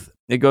south.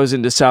 It goes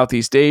into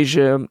Southeast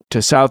Asia,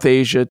 to South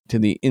Asia, to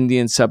the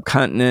Indian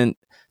subcontinent,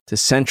 to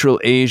Central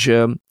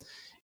Asia,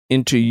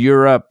 into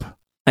Europe.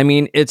 I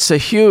mean, it's a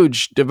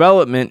huge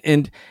development.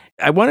 And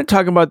I want to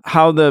talk about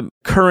how the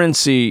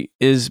currency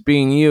is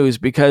being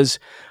used, because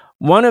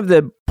one of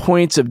the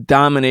points of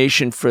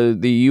domination for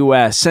the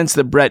U.S. since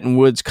the Bretton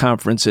Woods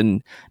Conference in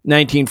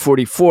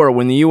 1944,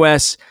 when the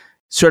U.S.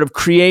 sort of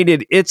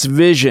created its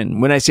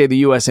vision. When I say the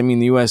U.S., I mean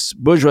the U.S.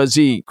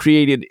 bourgeoisie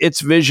created its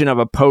vision of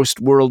a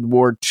post-World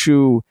War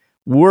II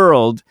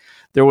world.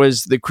 There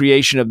was the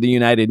creation of the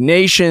United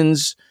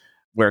Nations,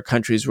 where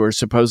countries were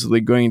supposedly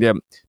going to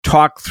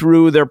talk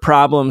through their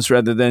problems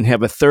rather than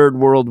have a third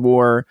world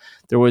war.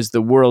 There was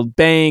the World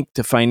Bank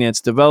to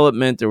finance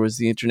development. There was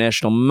the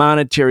International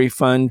Monetary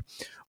Fund.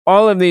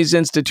 All of these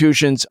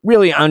institutions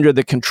really under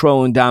the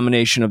control and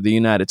domination of the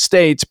United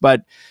States,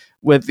 but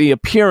with the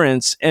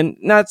appearance, and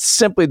not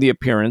simply the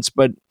appearance,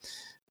 but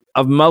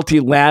of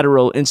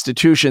multilateral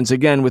institutions,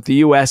 again, with the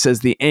U.S.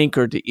 as the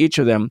anchor to each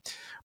of them.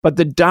 But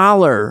the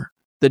dollar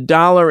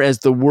as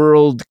the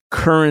world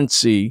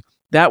currency,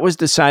 that was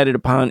decided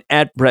upon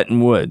at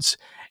Bretton Woods.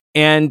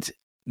 And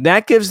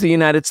that gives the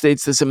United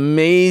States this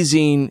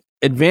amazing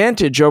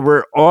advantage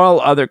over all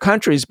other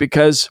countries,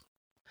 because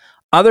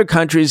other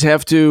countries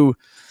have to,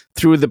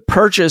 through the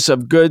purchase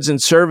of goods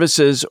and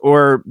services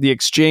or the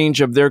exchange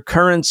of their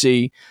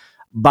currency,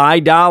 buy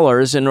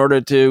dollars in order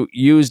to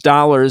use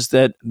dollars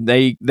that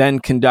they then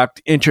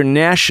conduct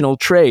international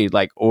trade,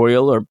 like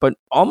oil, but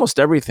almost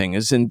everything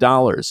is in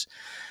dollars.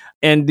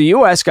 And the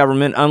U.S.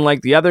 government,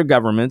 unlike the other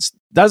governments,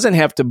 doesn't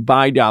have to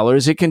buy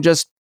dollars. It can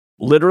just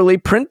literally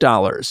print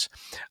dollars,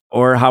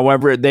 or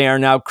however they are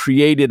now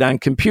created on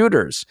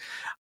computers.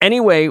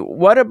 Anyway,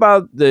 what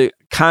about the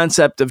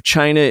concept of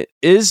China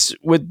is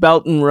with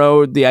Belt and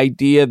Road, the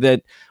idea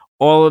that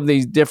all of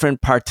these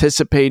different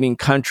participating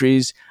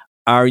countries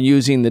are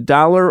using the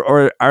dollar,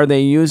 or are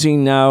they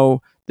using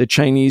now the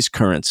Chinese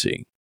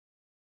currency?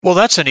 Well,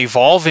 that's an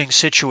evolving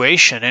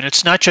situation, and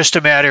it's not just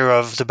a matter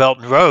of the Belt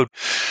and Road.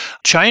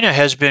 China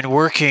has been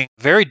working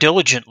very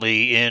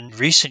diligently in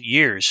recent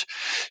years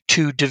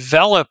to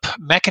develop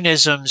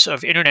mechanisms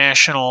of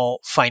international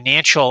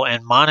financial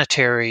and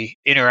monetary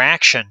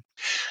interaction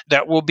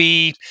that will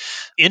be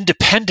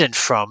independent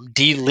from,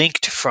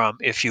 delinked from,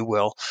 if you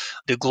will,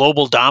 the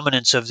global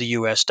dominance of the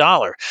US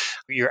dollar.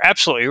 You're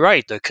absolutely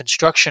right. The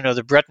construction of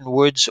the Bretton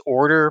Woods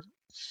order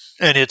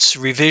and its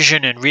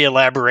revision and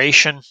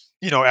reelaboration,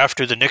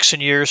 after the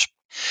Nixon years,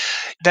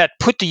 that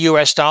put the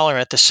US dollar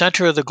at the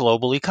center of the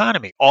global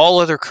economy. All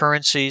other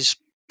currencies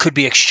could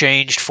be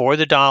exchanged for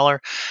the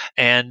dollar,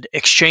 and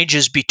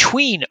exchanges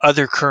between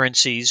other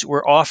currencies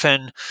were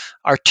often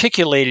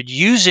articulated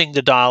using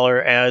the dollar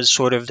as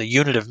sort of the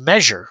unit of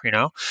measure.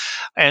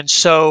 And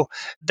so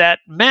that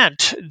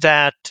meant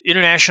that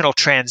international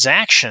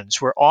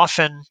transactions were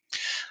often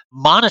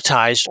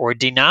monetized or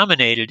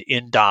denominated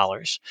in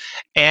dollars.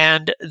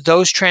 And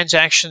those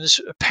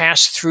transactions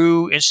pass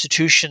through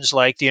institutions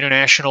like the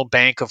International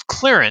Bank of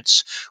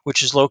Clearance,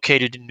 which is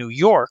located in New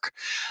York.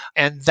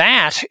 And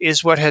that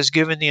is what has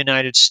given the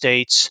United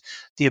States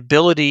the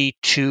ability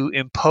to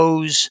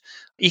impose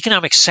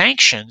economic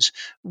sanctions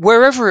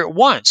wherever it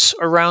wants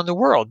around the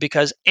world,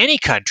 because any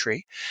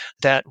country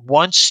that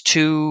wants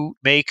to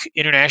make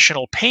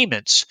international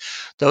payments,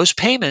 those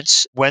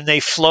payments, when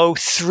they flow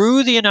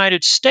through the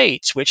United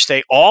States, which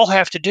they all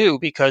have to do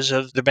because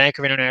of the Bank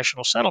of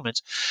International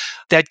Settlements,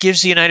 that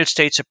gives the United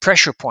States a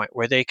pressure point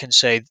where they can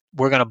say,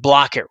 we're going to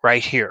block it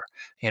right here.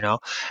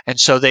 And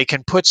so they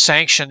can put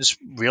sanctions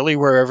really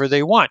wherever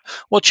they want.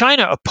 Well,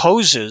 China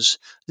opposes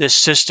this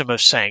system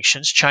of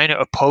sanctions. China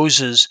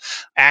opposes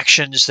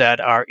actions that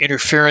are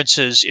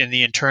interferences in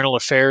the internal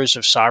affairs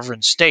of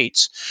sovereign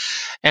states.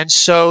 And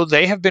so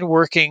they have been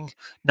working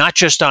not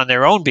just on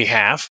their own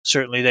behalf.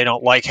 Certainly, they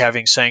don't like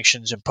having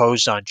sanctions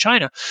imposed on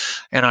China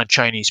and on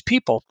Chinese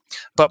people.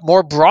 But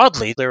more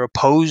broadly, they're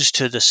opposed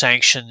to the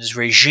sanctions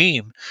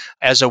regime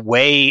as a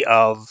way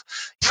of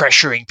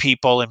pressuring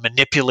people and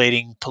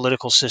manipulating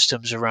political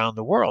systems around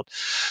the world.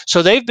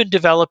 So they've been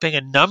developing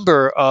a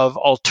number of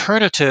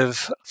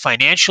alternative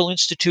financial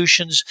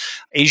institutions,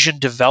 Asian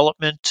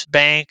Development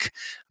Bank.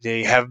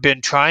 They have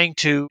been trying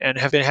to and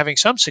have been having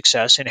some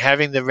success in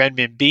having the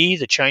renminbi,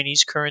 the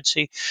Chinese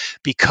currency,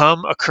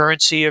 become a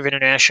currency of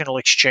international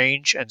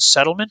exchange and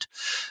settlement.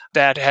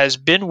 That has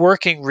been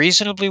working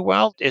reasonably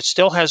well. It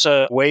still has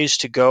a ways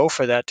to go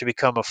for that to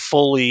become a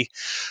fully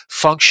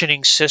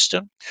functioning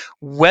system.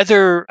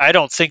 Whether I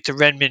don't think the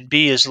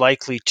renminbi is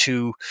likely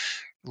to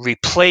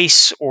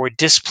replace or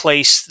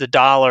displace the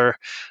dollar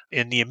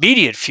in the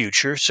immediate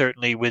future,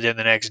 certainly within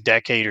the next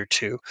decade or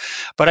two.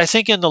 But I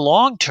think in the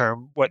long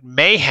term, what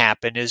may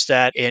happen is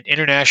that an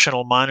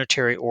international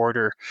monetary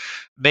order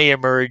may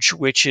emerge,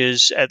 which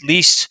is at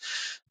least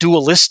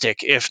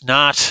dualistic, if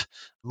not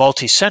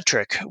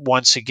multicentric,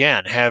 once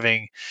again,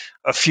 having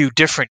a few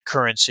different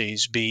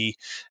currencies be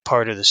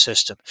part of the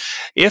system.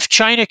 If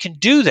China can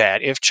do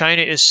that, if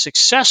China is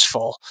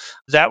successful,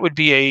 that would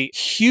be a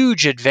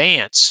huge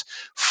advance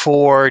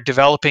for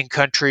developing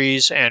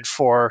countries and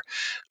for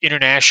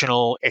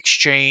international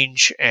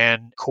exchange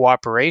and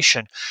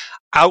cooperation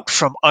out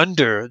from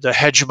under the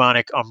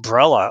hegemonic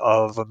umbrella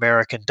of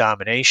American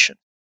domination.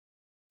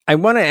 I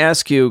want to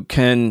ask you,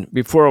 Ken,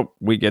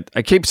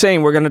 I keep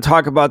saying we're going to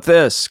talk about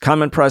this,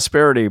 common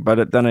prosperity,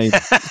 but then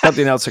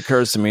something else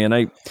occurs to me.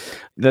 And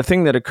the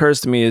thing that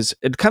occurs to me is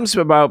it comes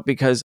about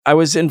because I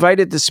was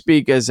invited to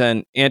speak as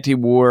an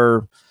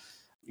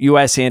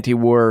U.S.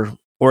 anti-war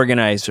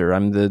organizer.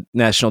 I'm the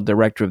national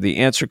director of the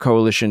Answer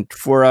Coalition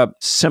for a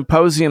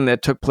symposium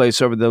that took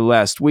place over the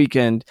last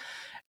weekend.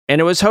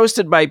 And it was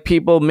hosted by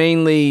people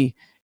mainly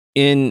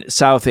in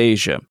South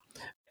Asia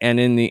and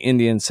in the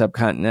Indian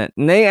subcontinent.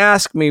 And they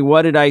asked me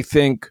what did I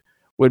think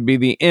would be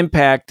the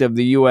impact of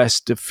the U.S.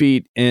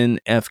 defeat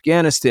in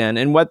Afghanistan.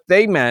 And what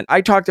they meant,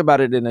 I talked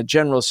about it in a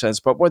general sense,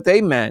 but what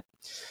they meant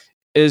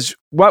is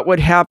what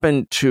would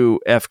happen to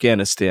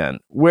Afghanistan?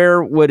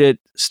 Where would it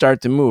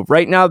start to move?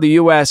 Right now, the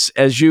U.S.,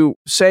 as you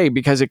say,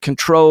 because it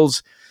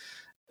controls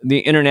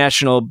the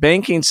international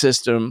banking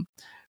system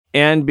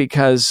and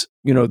because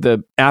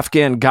the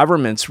Afghan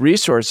government's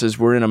resources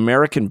were in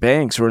American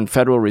banks or in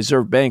Federal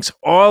Reserve banks,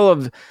 all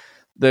of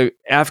the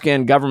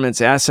Afghan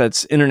government's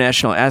assets,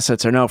 international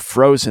assets, are now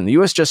frozen. The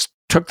U.S. just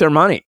took their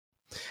money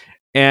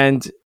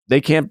and they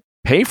can't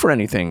pay for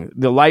anything.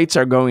 The lights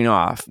are going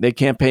off. They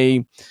can't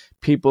pay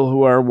people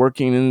who are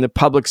working in the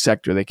public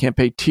sector. They can't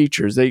pay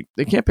teachers. They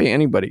can't pay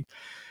anybody.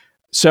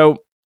 So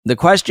the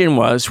question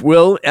was,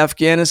 will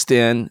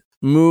Afghanistan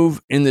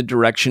move in the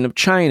direction of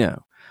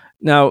China?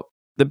 Now,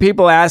 the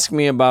people ask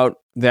me about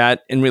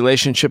that in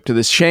relationship to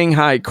the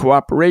Shanghai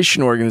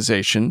Cooperation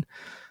Organization,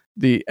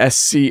 the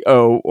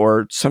SCO,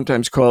 or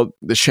sometimes called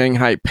the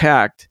Shanghai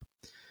Pact,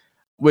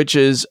 which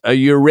is a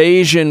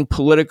Eurasian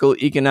political,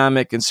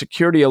 economic, and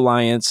security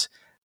alliance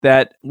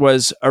that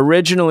was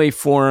originally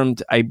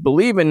formed, I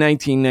believe, in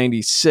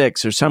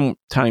 1996 or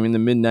sometime in the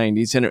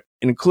mid-90s, and it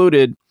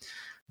included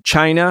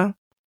China,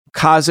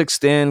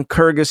 Kazakhstan,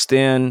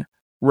 Kyrgyzstan,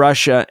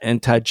 Russia,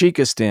 and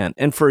Tajikistan.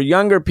 And for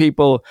younger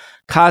people,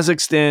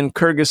 Kazakhstan,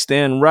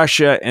 Kyrgyzstan,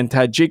 Russia, and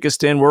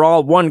Tajikistan were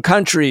all one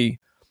country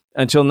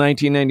until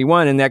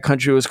 1991, and that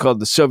country was called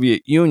the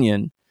Soviet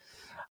Union.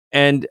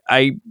 And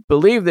I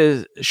believe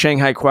the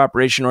Shanghai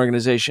Cooperation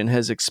Organization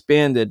has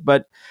expanded.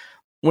 But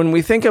when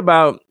we think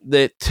about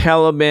the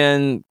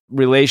Taliban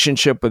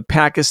relationship with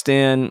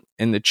Pakistan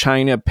and the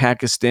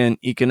China-Pakistan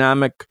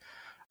Economic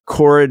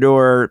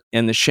Corridor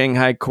and the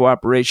Shanghai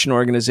Cooperation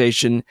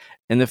Organization,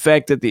 and the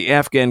fact that the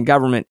Afghan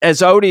government,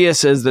 as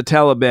odious as the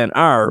Taliban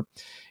are,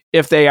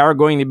 if they are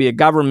going to be a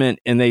government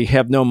and they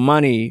have no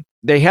money,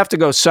 they have to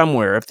go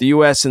somewhere. If the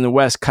U.S. and the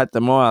West cut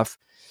them off,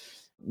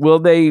 will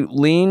they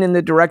lean in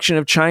the direction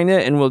of China,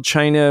 and will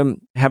China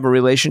have a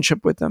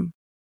relationship with them?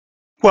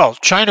 Well,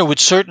 China would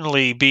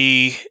certainly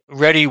be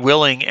ready,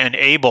 willing, and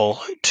able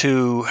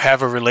to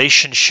have a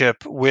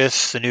relationship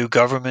with the new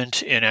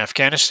government in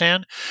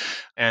Afghanistan.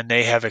 And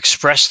they have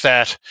expressed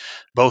that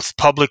both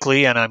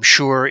publicly and I'm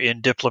sure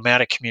in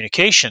diplomatic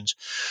communications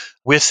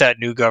with that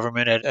new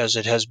government as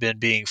it has been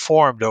being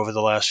formed over the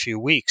last few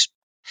weeks.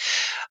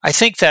 I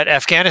think that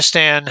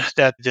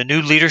that the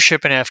new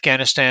leadership in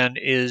Afghanistan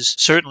is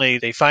certainly,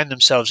 they find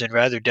themselves in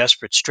rather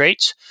desperate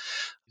straits.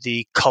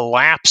 The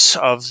collapse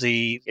of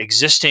the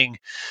existing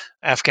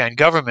Afghan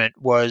government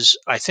was,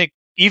 I think,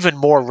 even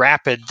more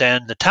rapid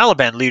than the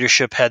Taliban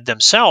leadership had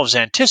themselves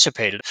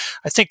anticipated.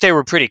 I think they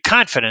were pretty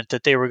confident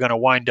that they were going to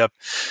wind up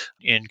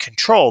in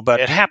control, but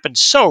it happened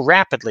so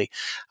rapidly.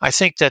 I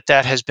think that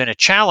has been a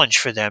challenge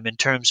for them in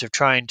terms of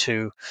trying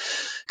to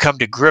come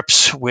to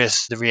grips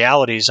with the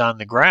realities on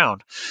the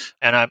ground.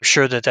 And I'm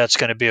sure that that's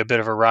going to be a bit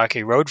of a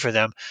rocky road for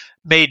them,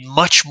 made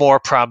much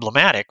more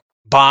problematic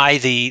by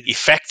the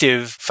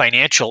effective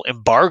financial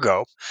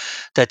embargo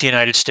that the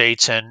United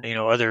States and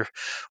other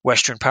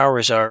Western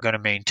powers are going to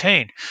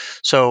maintain.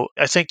 So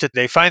I think that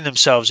they find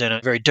themselves in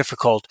a very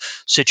difficult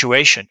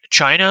situation.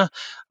 China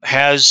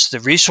has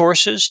the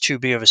resources to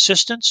be of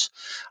assistance.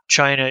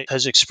 China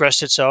has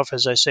expressed itself,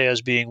 as I say,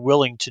 as being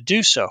willing to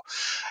do so.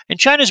 And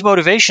China's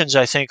motivations,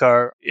 I think,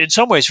 are in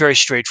some ways very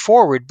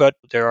straightforward, but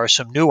there are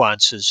some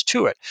nuances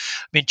to it.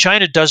 I mean,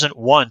 China doesn't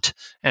want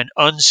an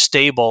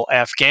unstable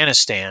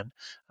Afghanistan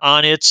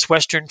on its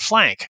western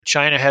flank.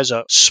 China has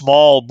a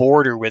small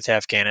border with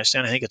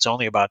Afghanistan. I think it's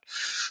only about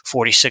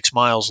 46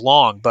 miles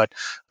long, but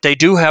they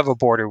do have a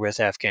border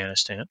with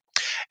Afghanistan.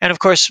 And of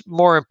course,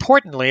 more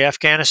importantly,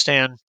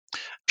 Afghanistan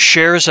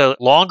shares a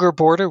longer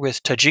border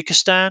with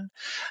Tajikistan.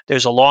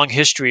 There's a long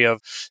history of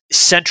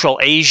Central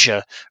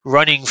Asia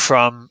running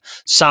from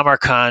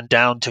Samarkand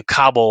down to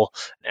Kabul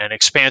and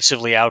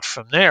expansively out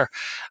from there,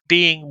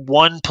 being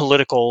one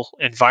political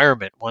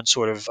environment, one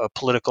sort of a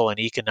political and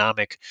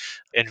economic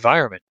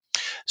environment.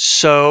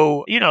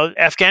 So,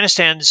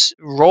 Afghanistan's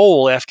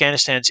role,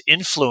 Afghanistan's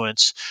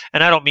influence,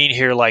 and I don't mean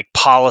here like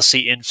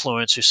policy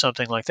influence or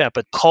something like that,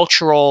 but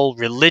cultural,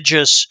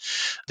 religious,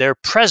 their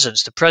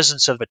presence, the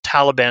presence of a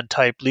Taliban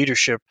type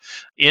leadership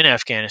in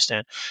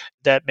Afghanistan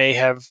that may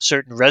have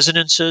certain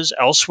resonances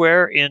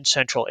elsewhere in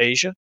Central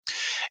Asia.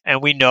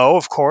 And we know,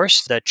 of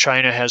course, that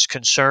China has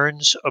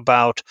concerns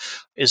about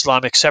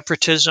Islamic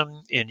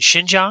separatism in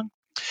Xinjiang.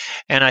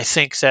 And I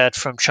think that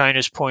from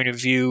China's point of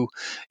view,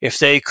 if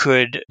they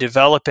could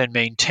develop and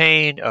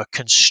maintain a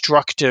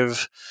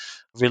constructive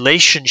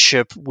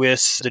relationship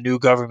with the new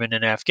government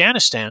in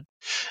Afghanistan,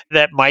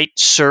 that might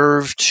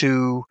serve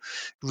to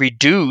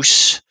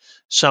reduce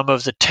some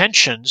of the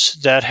tensions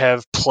that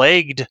have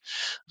plagued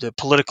the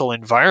political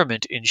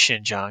environment in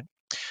Xinjiang.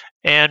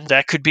 And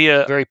that could be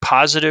a very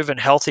positive and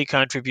healthy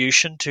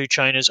contribution to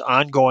China's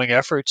ongoing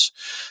efforts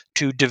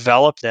to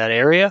develop that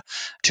area,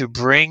 to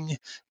bring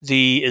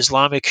the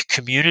Islamic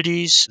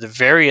communities, the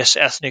various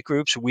ethnic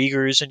groups,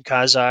 Uyghurs and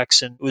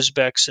Kazakhs and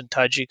Uzbeks and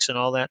Tajiks and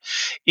all that,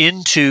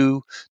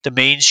 into the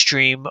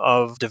mainstream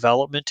of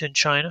development in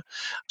China.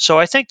 So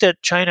I think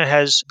that China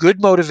has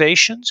good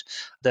motivations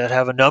that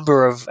have a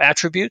number of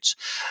attributes,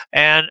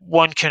 and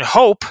one can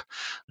hope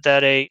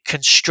that a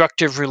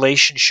constructive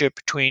relationship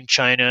between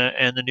China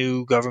and the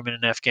new government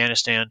in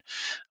Afghanistan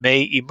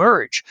may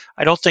emerge.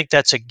 I don't think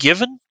that's a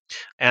given.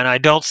 And I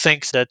don't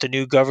think that the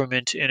new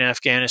government in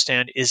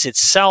Afghanistan is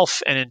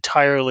itself an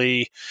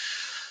entirely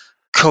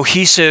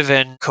cohesive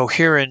and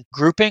coherent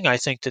grouping. I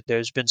think that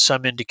there's been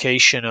some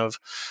indication of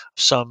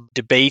some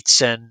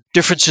debates and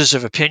differences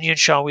of opinion,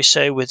 shall we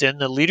say, within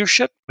the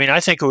leadership. I mean, I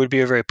think it would be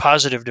a very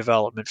positive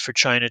development for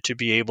China to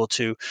be able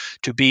to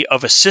be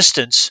of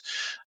assistance,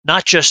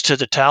 not just to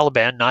the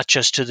Taliban, not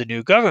just to the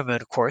new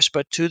government, of course,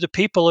 but to the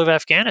people of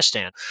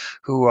Afghanistan,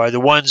 who are the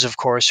ones, of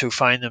course, who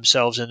find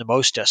themselves in the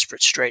most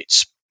desperate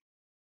straits.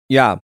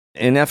 Yeah.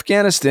 In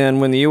Afghanistan,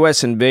 when the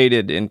U.S.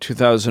 invaded in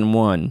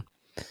 2001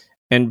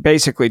 and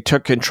basically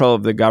took control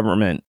of the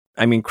government,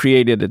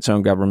 created its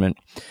own government,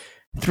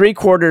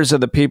 3/4 of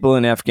the people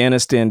in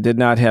Afghanistan did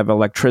not have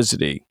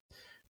electricity.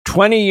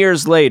 20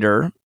 years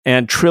later,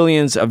 and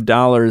trillions of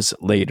dollars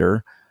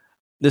later,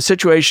 the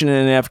situation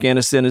in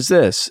Afghanistan is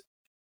this.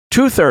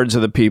 2/3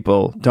 of the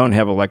people don't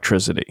have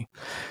electricity.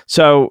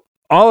 So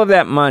all of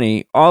that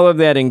money, all of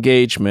that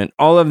engagement,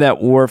 all of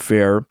that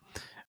warfare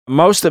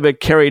most of it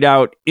carried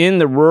out in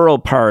the rural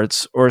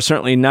parts, or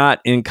certainly not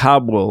in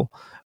Kabul.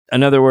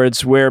 In other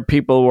words, where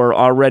people were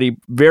already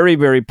very,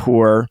 very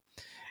poor.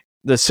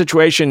 The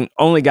situation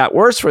only got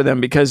worse for them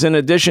because in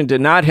addition to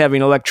not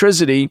having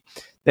electricity,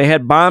 they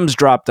had bombs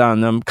dropped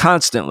on them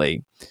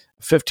constantly.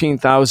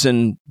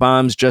 15,000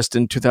 bombs just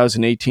in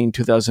 2018,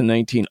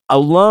 2019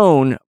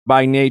 alone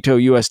by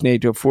US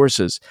NATO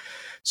forces.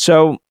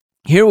 So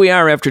here we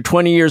are after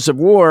 20 years of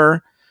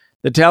war,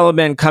 the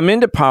Taliban come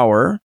into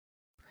power,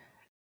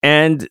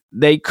 and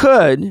they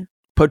could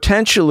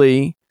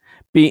potentially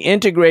be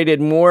integrated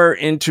more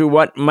into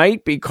what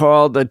might be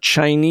called the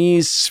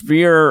Chinese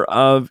sphere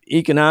of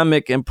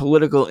economic and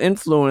political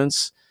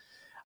influence.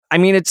 I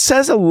mean, it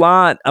says a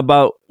lot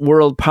about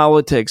world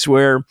politics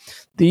where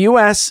the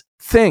U.S.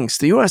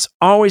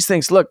 always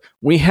thinks, look,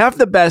 we have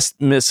the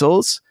best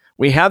missiles,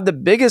 we have the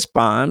biggest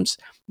bombs,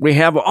 we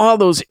have all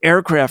those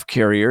aircraft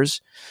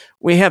carriers,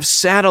 we have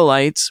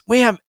satellites, we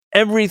have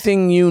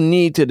everything you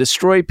need to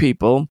destroy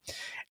people.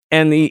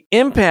 And the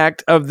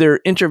impact of their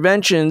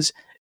interventions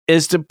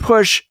is to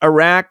push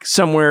Iraq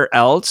somewhere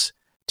else,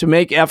 to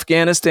make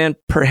Afghanistan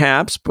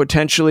perhaps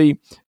potentially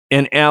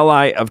an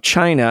ally of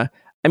China.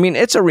 I mean,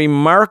 it's a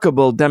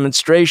remarkable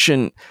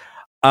demonstration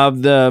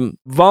of the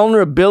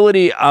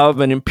vulnerability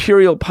of an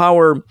imperial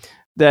power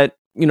that,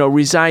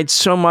 resides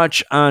so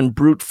much on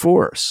brute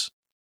force.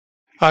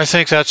 I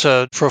think that's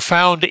a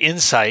profound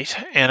insight,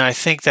 and I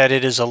think that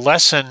it is a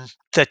lesson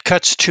that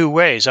cuts two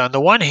ways. On the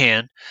one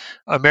hand,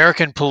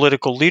 American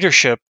political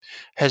leadership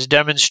has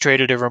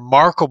demonstrated a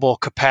remarkable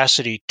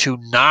capacity to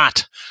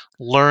not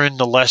learn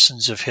the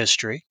lessons of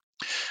history,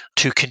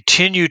 to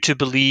continue to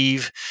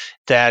believe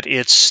that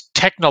its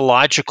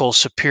technological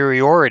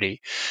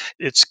superiority,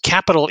 its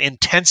capital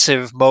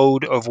intensive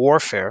mode of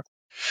warfare,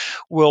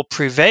 will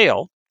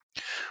prevail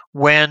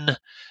when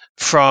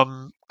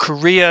from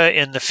Korea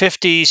in the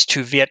 50s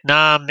to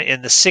Vietnam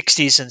in the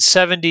 60s and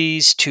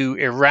 70s to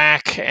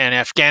Iraq and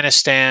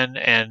Afghanistan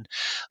and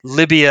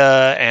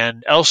Libya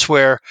and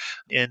elsewhere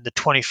in the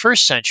 21st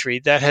century,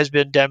 that has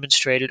been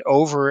demonstrated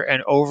over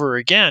and over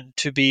again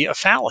to be a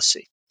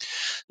fallacy.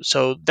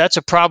 So that's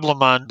a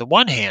problem on the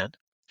one hand.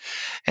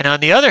 And on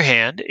the other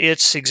hand,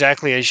 it's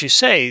exactly as you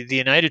say, the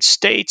United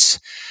States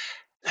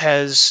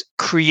has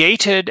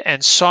created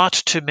and sought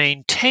to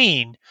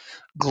maintain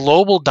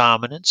global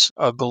dominance,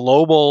 a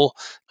global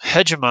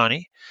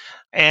hegemony,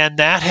 and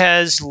that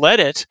has led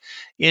it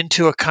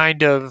into a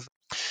kind of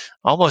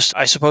almost,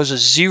 I suppose, a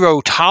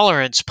zero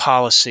tolerance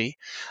policy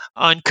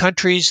on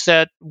countries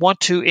that want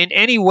to, in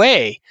any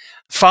way,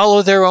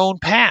 follow their own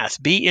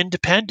path, be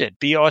independent,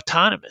 be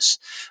autonomous.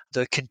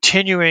 The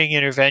continuing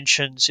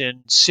interventions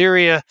in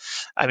Syria,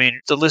 I mean,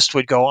 the list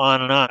would go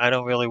on and on. I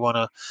don't really want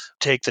to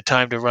take the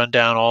time to run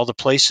down all the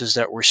places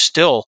that we're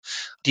still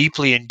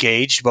deeply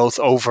engaged, both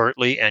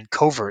overtly and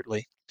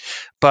covertly.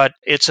 But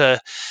it's a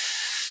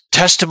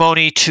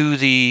testimony to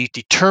the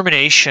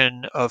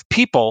determination of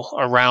people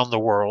around the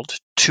world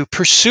to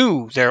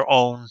pursue their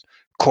own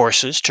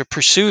courses, to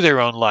pursue their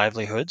own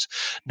livelihoods,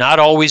 not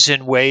always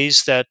in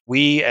ways that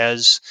we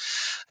as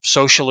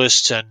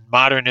socialists and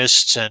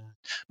modernists and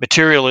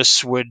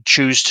materialists would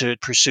choose to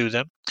pursue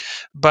them,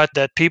 but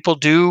that people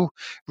do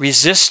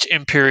resist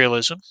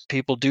imperialism,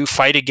 people do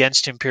fight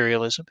against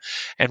imperialism,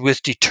 and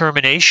with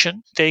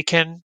determination they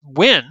can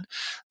win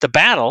the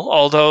battle,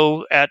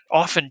 although at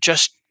often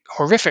just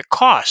horrific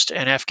cost.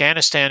 And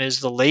Afghanistan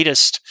is the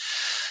latest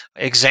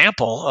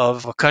example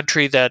of a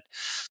country that,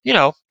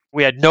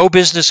 we had no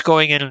business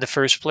going in the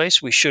first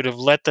place. We should have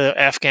let the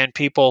Afghan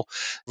people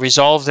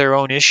resolve their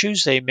own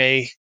issues. They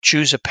may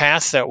choose a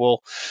path that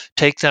will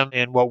take them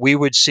in what we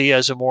would see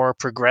as a more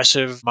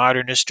progressive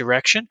modernist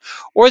direction,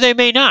 or they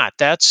may not.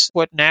 That's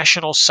what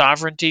national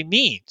sovereignty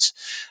means.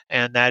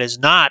 And that is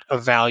not a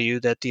value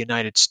that the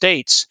United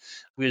States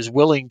is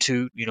willing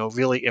to,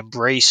 really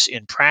embrace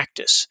in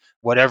practice,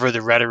 whatever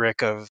the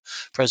rhetoric of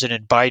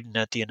President Biden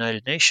at the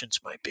United Nations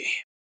might be.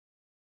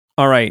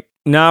 All right.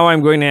 Now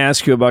I'm going to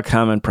ask you about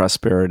common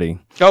prosperity.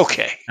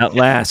 Okay. At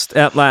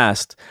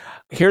last.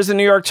 Here's the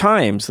New York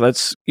Times.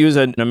 Let's use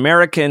an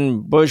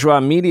American bourgeois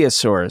media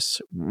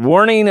source.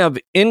 Warning of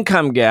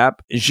income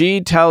gap,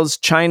 Xi tells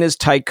China's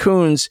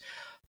tycoons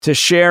to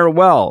share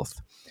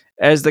wealth.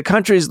 As the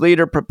country's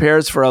leader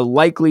prepares for a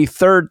likely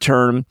third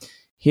term,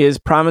 he is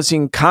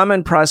promising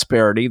common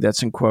prosperity,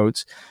 that's in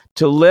quotes,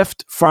 to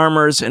lift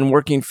farmers and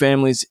working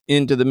families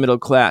into the middle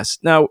class.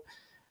 Now,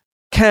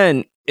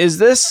 Ken, is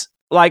this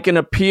like an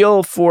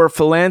appeal for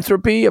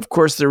philanthropy? Of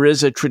course, there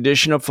is a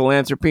tradition of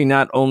philanthropy,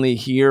 not only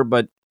here,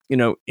 but,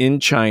 in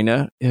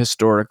China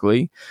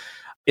historically.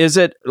 Is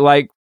it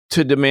like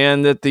to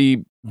demand that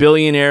the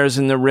billionaires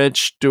and the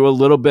rich do a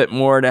little bit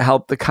more to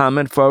help the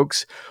common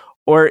folks?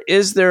 Or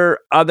is there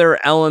other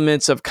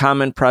elements of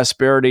common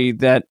prosperity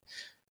that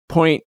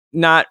point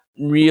not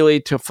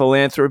really to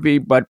philanthropy,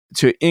 but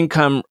to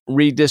income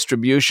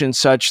redistribution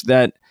such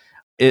that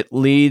it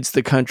leads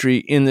the country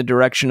in the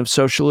direction of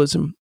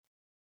socialism?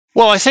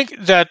 Well, I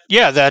think that,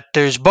 that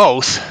there's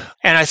both.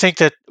 And I think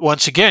that,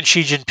 once again,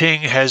 Xi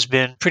Jinping has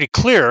been pretty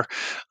clear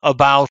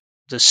about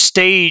the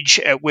stage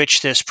at which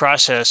this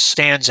process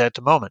stands at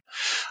the moment.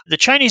 The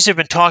Chinese have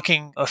been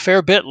talking a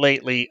fair bit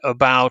lately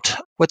about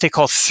what they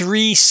call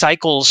three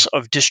cycles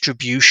of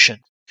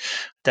distribution.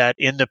 That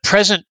in the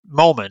present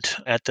moment,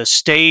 at the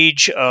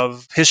stage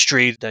of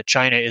history that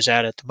China is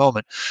at the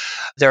moment,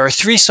 there are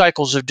three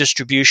cycles of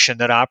distribution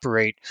that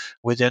operate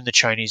within the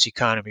Chinese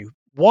economy.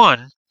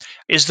 One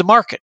is the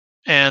market.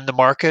 And the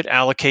market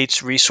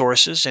allocates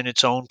resources in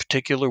its own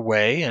particular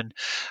way, and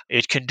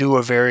it can do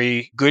a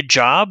very good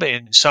job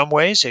in some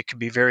ways. It can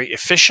be very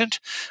efficient.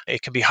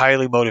 It can be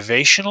highly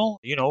motivational.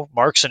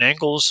 Marx and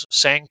Engels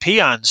sang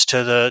peons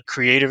to the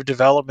creative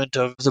development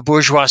of the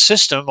bourgeois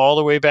system all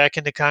the way back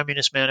in the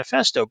Communist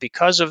Manifesto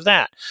because of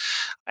that.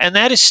 And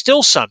that is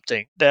still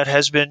something that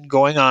has been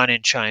going on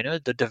in China.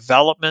 The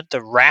development,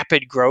 the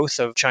rapid growth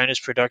of China's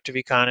productive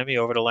economy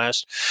over the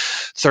last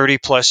 30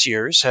 plus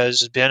years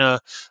has been a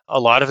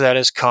lot of that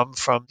has come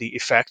from the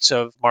effects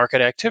of market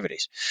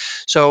activities.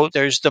 So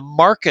there's the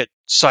market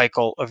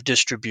cycle of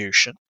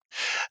distribution.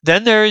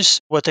 Then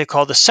there's what they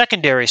call the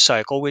secondary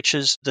cycle, which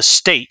is the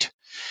state.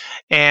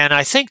 And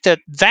I think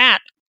that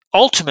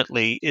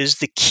ultimately is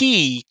the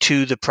key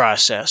to the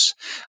process.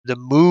 The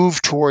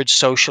move towards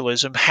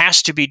socialism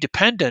has to be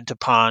dependent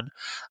upon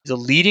the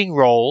leading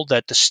role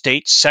that the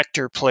state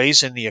sector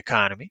plays in the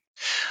economy,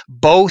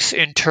 both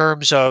in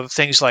terms of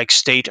things like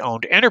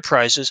state-owned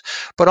enterprises,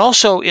 but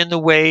also in the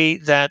way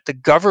that the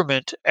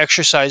government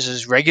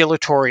exercises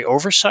regulatory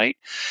oversight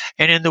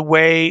and in the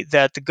way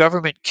that the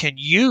government can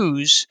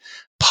use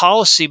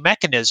policy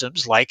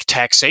mechanisms like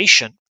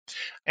taxation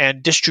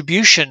and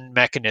distribution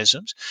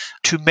mechanisms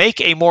to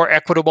make a more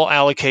equitable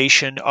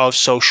allocation of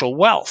social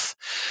wealth.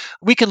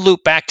 We can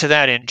loop back to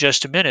that in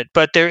just a minute,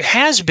 but there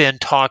has been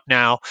talk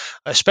now,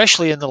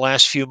 especially in the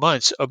last few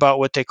months, about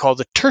what they call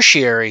the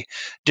tertiary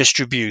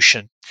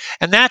distribution.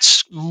 And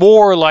that's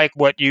more like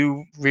what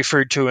you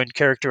referred to and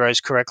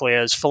characterized correctly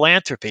as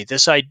philanthropy.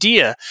 This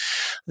idea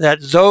that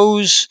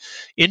those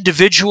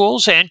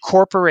individuals and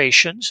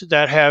corporations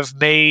that have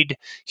made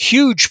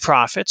huge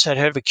profits, that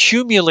have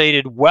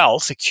accumulated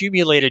wealth,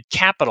 accumulated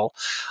capital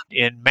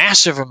in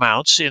massive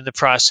amounts in the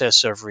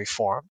process of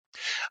reform,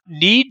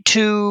 need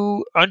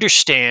to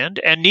understand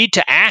and need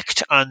to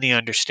act on the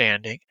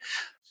understanding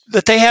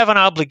that they have an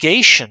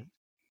obligation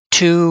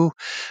to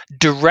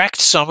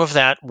direct some of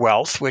that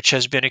wealth which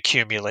has been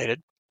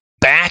accumulated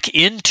back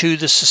into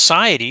the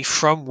society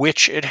from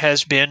which it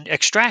has been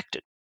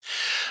extracted.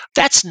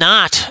 That's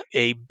not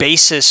a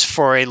basis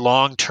for a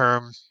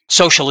long-term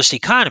socialist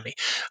economy.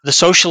 The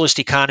socialist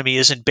economy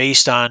isn't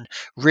based on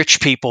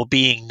rich people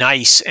being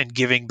nice and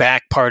giving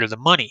back part of the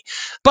money.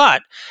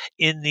 But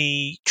in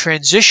the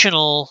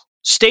transitional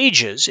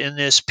stages, in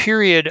this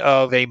period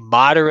of a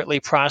moderately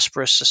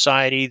prosperous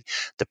society,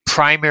 the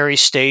primary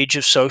stage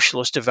of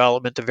socialist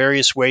development, the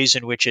various ways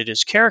in which it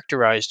is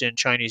characterized in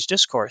Chinese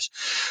discourse,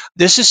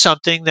 this is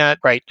something that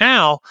right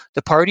now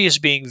the party is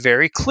being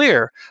very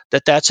clear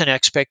that that's an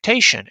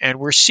expectation. And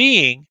we're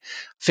seeing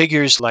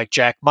figures like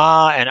Jack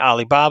Ma and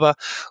Alibaba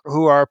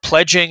who are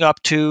pledging up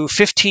to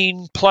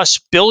 $15 plus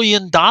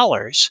billion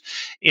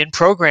in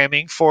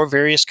programming for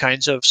various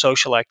kinds of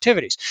social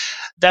activities.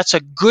 That's a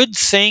good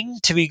thing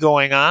to be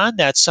going on.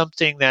 That's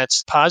something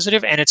that's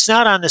positive. And it's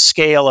not on the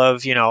scale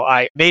of,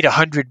 I made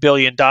 $100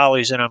 billion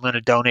and I'm going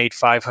to donate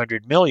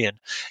 500 million.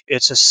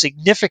 It's a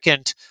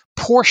significant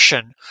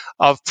portion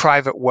of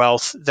private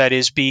wealth that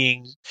is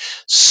being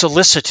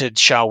solicited,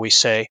 shall we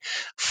say,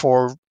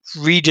 for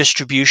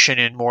redistribution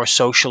in more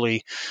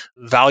socially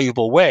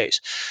valuable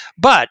ways.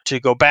 But to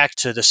go back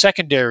to the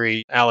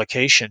secondary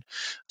allocation,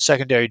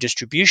 secondary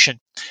distribution,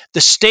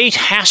 the state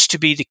has to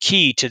be the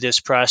key to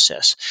this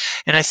process.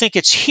 And I think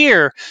it's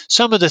here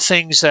some of the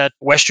things that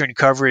Western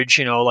coverage,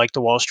 like the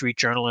Wall Street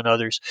Journal and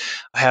others,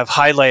 have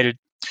highlighted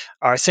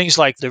are things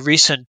like the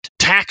recent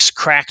tax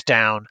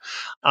crackdown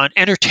on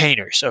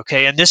entertainers,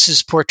 okay? And this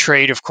is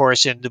portrayed, of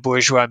course, in the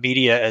bourgeois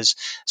media as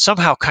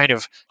somehow kind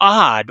of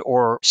odd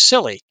or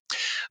silly.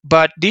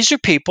 But these are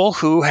people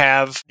who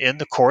have, in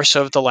the course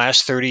of the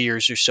last 30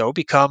 years or so,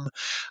 become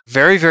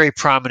very, very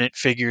prominent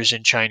figures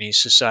in Chinese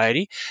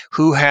society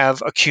who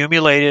have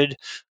accumulated,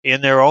 in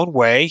their own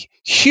way,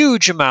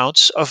 huge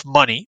amounts of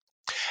money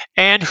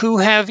and who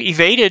have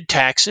evaded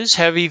taxes,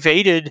 have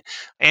evaded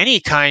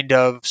any kind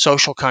of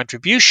social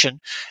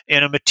contribution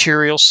in a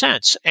material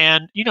sense.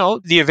 And,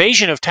 the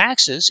evasion of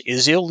taxes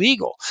is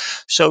illegal.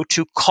 So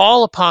to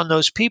call upon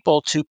those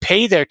people to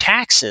pay their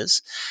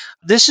taxes,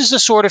 this is the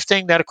sort of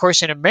thing that, of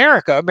course, in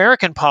America,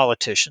 American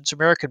politicians,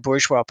 American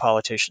bourgeois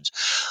politicians,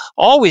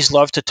 always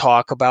love to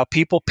talk about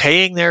people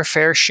paying their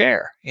fair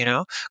share.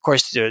 Of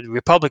course, the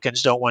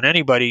Republicans don't want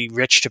anybody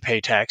rich to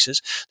pay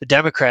taxes. The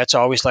Democrats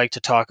always like to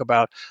talk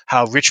about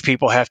how rich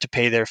people have to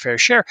pay their fair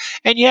share.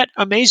 And yet,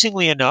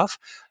 amazingly enough,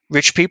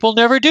 rich people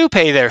never do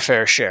pay their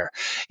fair share.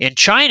 In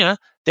China,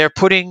 they're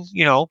putting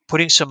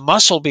some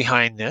muscle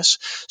behind this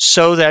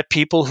so that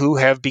people who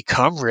have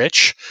become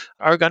rich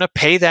are going to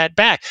pay that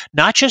back,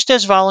 not just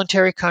as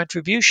voluntary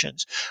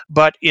contributions,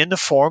 but in the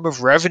form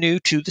of revenue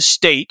to the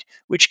state,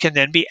 which can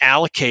then be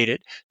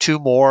allocated to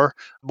more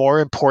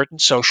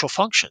important social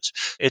functions.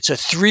 It's a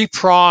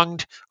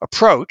three-pronged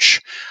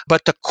approach,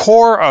 but the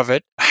core of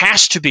it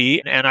has to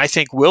be, and I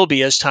think will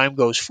be as time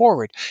goes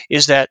forward,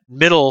 is that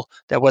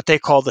what they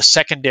call the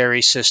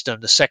secondary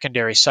system, the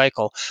secondary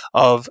cycle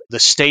of the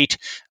state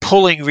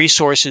pulling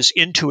resources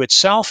into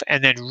itself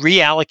and then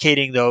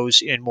reallocating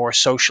those in more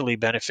socially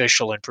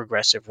beneficial and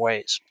progressive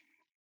ways.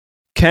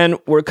 Ken,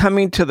 we're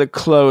coming to the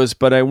close,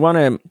 but I want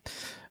to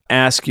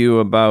ask you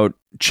about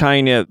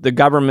China, the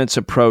government's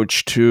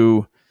approach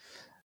to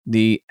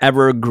the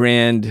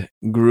Evergrande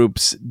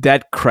Group's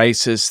debt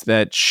crisis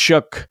that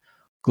shook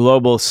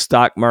global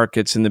stock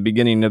markets in the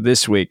beginning of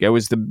this week. It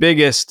was the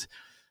biggest,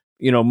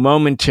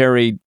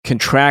 momentary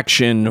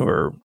contraction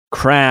or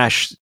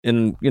crash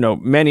in,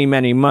 many,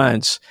 many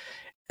months.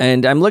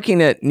 And I'm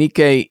looking at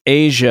Nikkei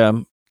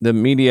Asia, the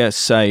media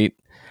site.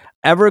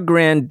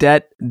 Evergrande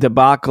debt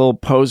debacle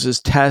poses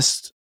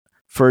tests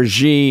for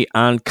Xi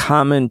on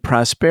common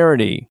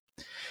prosperity.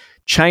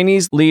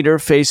 Chinese leader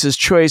faces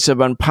choice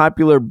of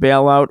unpopular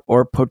bailout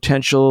or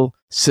potential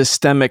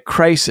systemic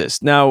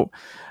crisis. Now,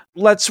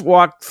 let's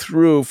walk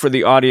through for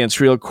the audience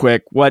real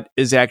quick what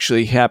is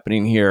actually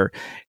happening here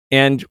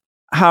and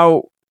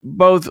how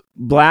both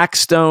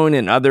Blackstone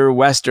and other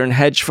Western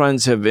hedge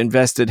funds have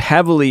invested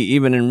heavily,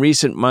 even in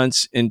recent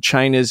months, in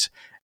China's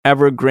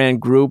Evergrande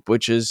Group,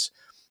 which is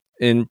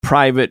in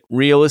private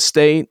real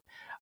estate.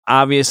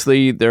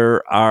 Obviously,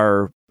 there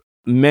are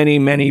many,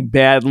 many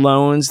bad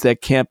loans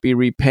that can't be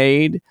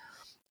repaid.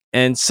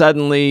 And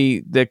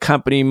suddenly the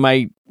company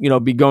might,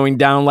 be going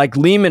down like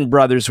Lehman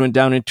Brothers went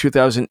down in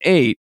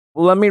 2008.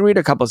 Well, let me read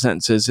a couple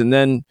sentences and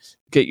then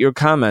get your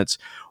comments.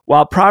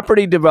 While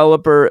property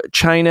developer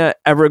China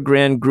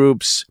Evergrande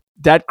Group's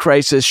debt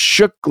crisis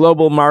shook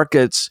global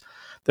markets,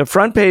 the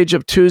front page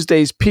of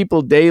Tuesday's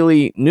People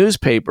Daily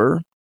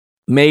newspaper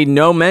made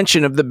no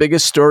mention of the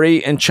biggest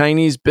story in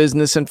Chinese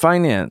business and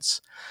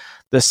finance.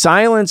 The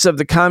silence of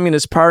the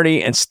Communist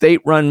Party and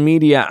state-run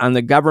media on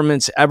the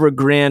government's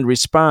Evergrande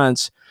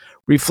response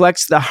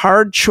reflects the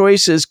hard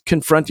choices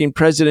confronting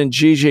President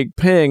Xi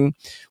Jinping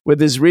with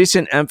his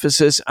recent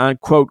emphasis on,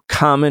 quote,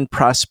 common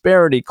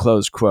prosperity,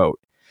 close quote.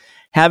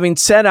 Having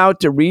set out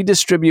to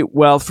redistribute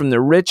wealth from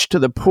the rich to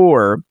the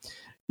poor,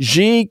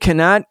 Xi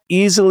cannot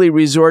easily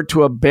resort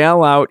to a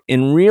bailout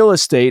in real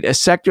estate, a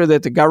sector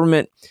that the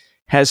government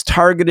has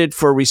targeted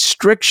for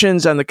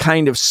restrictions on the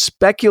kind of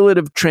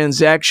speculative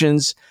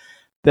transactions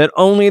that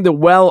only the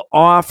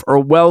well-off or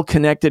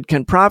well-connected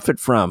can profit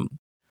from.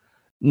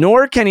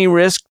 Nor can he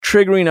risk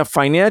triggering a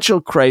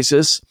financial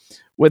crisis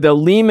with a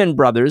Lehman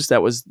Brothers,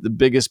 that was the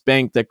biggest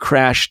bank that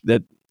crashed,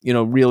 that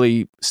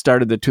really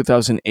started the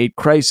 2008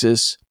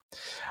 crisis.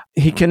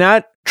 He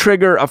cannot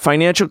trigger a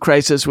financial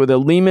crisis with a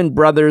Lehman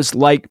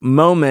Brothers-like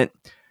moment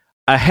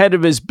ahead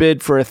of his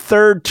bid for a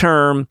third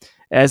term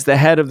as the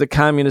head of the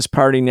Communist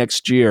Party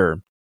next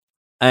year.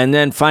 And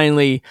then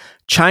finally,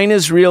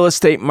 China's real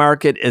estate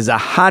market is a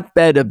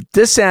hotbed of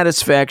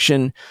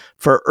dissatisfaction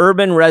for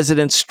urban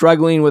residents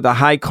struggling with a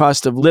high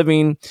cost of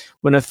living.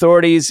 When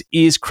authorities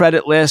eased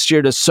credit last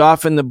year to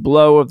soften the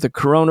blow of the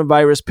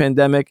coronavirus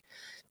pandemic,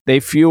 they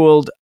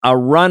fueled a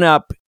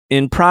run-up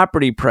in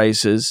property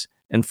prices.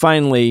 And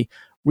finally,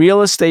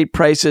 real estate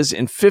prices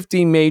in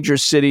 50 major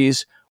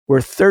cities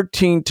were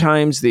 13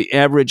 times the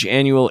average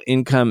annual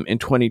income in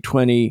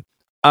 2020,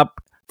 up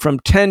from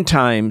 10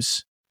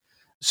 times.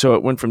 So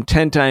it went from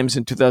 10 times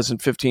in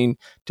 2015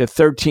 to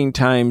 13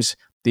 times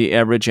the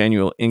average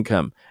annual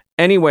income.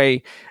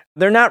 Anyway,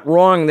 they're not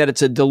wrong that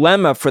it's a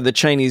dilemma for the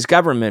Chinese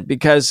government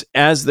because,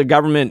 as the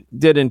government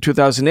did in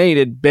 2008,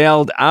 it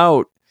bailed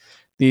out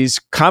these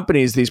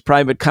companies, these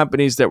private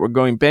companies that were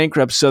going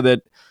bankrupt so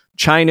that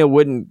China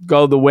wouldn't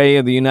go the way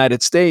of the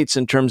United States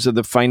in terms of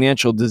the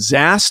financial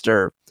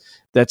disaster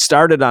that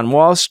started on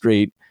Wall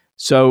Street.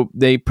 So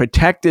they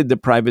protected the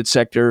private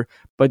sector,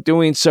 but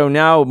doing so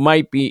now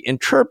might be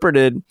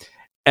interpreted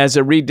as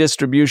a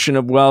redistribution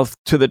of wealth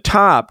to the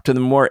top, to the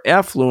more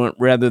affluent,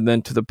 rather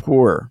than to the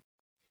poor.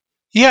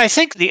 Yeah, I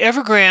think the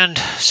Evergrande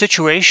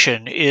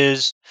situation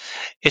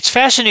it's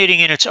fascinating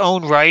in its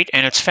own right,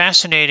 and it's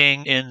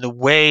fascinating in the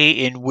way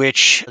in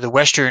which the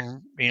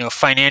Western,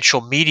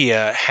 financial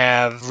media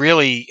have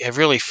really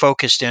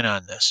focused in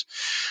on this.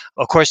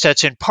 Of course,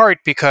 that's in part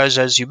because,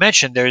 as you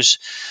mentioned, there's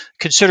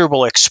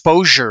considerable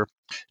exposure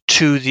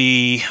to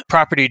the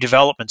property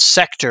development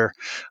sector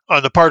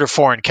on the part of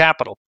foreign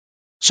capital.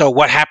 So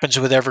what happens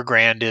with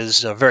Evergrande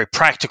is a very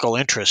practical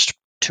interest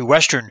to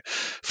Western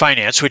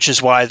finance, which is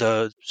why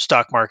the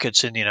stock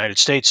markets in the United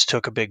States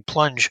took a big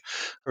plunge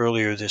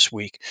earlier this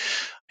week.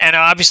 And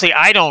obviously,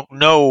 I don't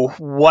know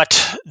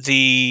what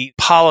the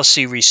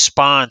policy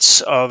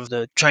response of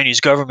the Chinese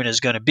government is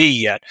going to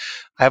be yet.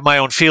 I have my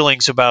own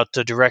feelings about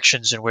the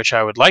directions in which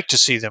I would like to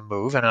see them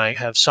move, and I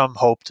have some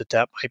hope that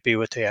that might be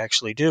what they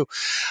actually do.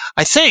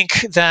 I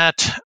think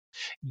that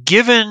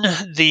given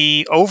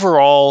the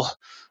overall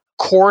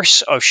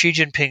course of Xi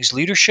Jinping's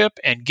leadership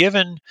and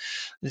given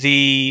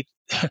the,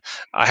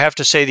 I have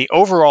to say, the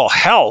overall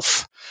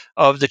health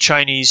of the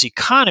Chinese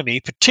economy,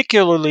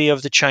 particularly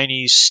of the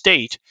Chinese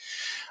state,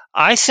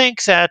 I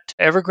think that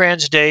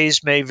Evergrande's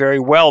days may very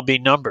well be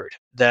numbered,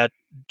 that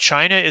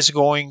China is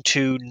going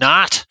to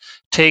not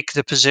take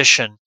the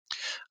position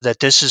that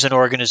this is an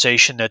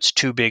organization that's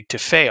too big to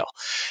fail.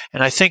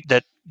 And I think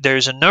that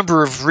there's a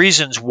number of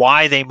reasons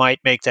why they might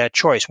make that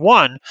choice.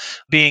 One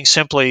being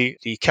simply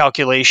the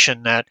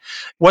calculation that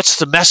what's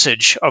the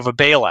message of a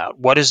bailout?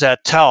 What does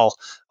that tell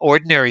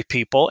ordinary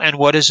people? And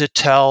what does it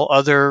tell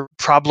other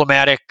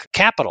problematic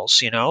capitals?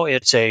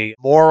 It's a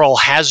moral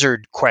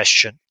hazard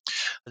question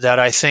that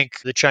I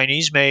think the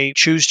Chinese may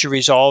choose to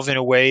resolve in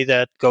a way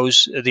that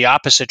goes the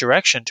opposite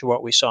direction to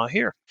what we saw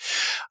here.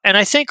 And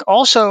I think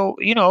also,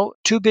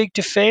 too big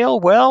to fail.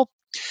 Well,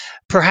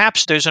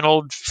 perhaps there's an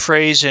old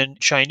phrase in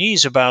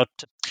Chinese about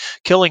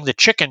killing the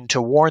chicken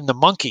to warn the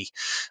monkey,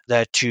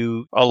 that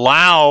you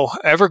allow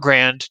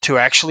Evergrande to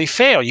actually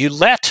fail. You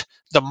let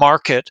the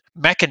market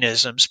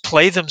mechanisms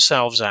play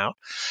themselves out,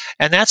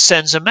 and that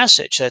sends a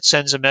message. That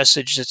sends a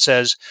message that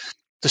says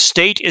the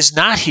state is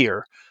not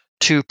here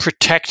to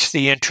protect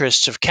the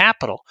interests of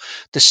capital.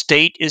 The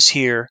state is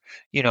here,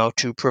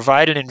 to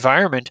provide an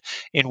environment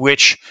in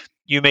which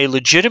you may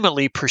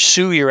legitimately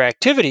pursue your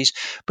activities,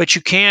 but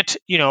you can't,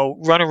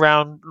 run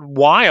around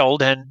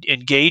wild and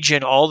engage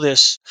in all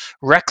this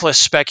reckless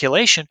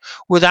speculation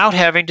without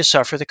having to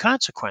suffer the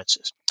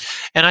consequences.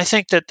 And I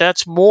think that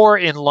that's more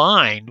in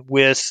line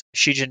with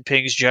Xi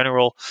Jinping's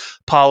general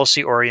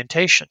policy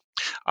orientation.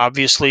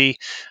 Obviously,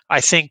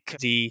 I think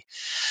the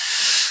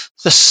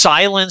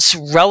silence,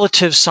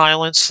 relative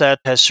silence that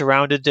has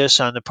surrounded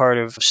this on the part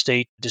of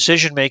state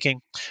decision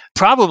making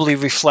probably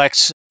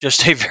reflects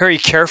just a very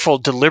careful,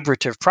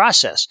 deliberative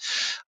process.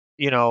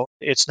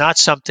 It's not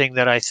something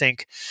that I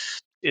think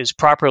is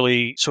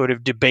properly sort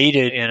of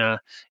debated in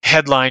a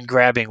headline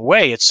grabbing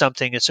way. It's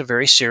a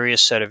very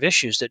serious set of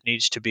issues that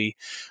needs to be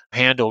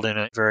handled in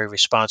a very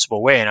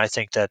responsible way. And I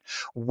think that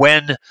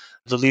when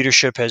the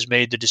leadership has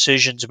made the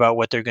decisions about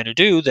what they're going to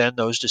do, then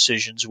those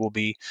decisions will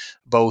be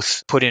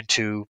both put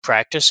into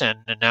practice and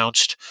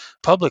announced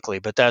publicly.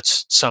 But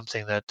that's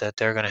something that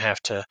they're going to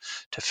have to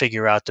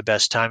figure out the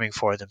best timing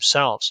for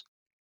themselves.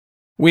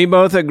 We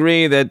both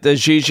agree that the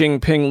Xi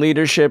Jinping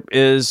leadership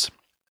is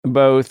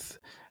both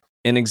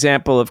an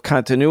example of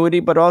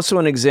continuity, but also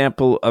an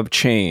example of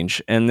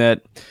change, and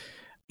that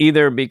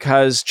either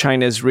because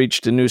China has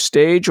reached a new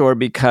stage or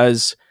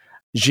because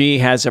Xi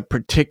has a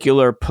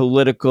particular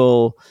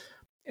political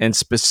and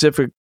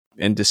specific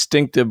and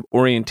distinctive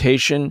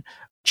orientation,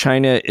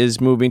 China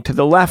is moving to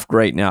the left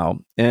right now.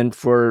 And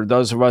for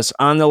those of us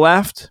on the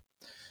left,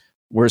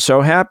 we're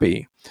so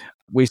happy.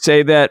 We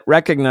say that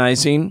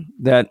recognizing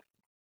that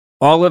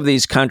all of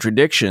these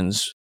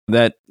contradictions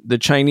that the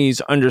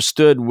Chinese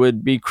understood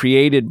would be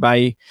created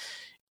by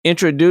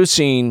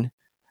introducing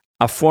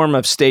a form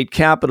of state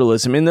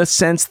capitalism in the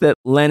sense that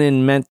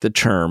Lenin meant the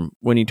term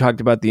when he talked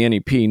about the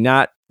NEP,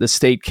 not the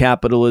state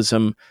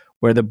capitalism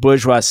where the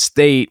bourgeois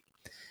state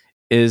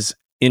is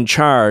in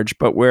charge,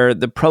 but where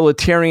the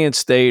proletarian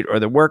state or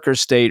the worker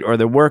state or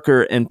the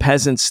worker and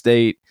peasant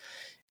state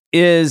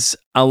is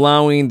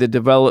allowing the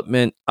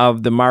development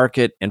of the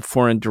market and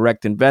foreign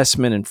direct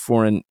investment and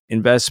foreign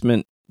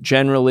investment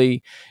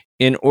generally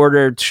in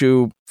order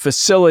to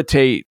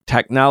facilitate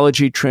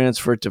technology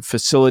transfer, to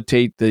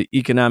facilitate the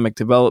economic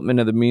development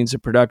of the means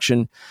of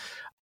production.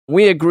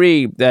 We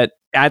agree that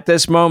at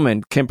this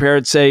moment,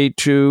 compared, say,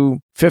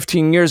 to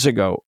 15 years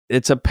ago,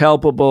 it's a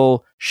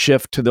palpable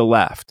shift to the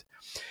left.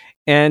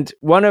 And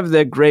one of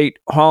the great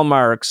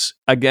hallmarks,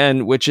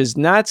 again, which is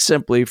not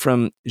simply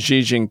from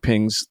Xi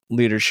Jinping's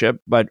leadership,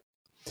 but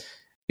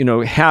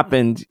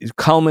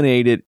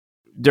culminated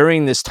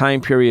during this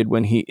time period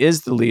when he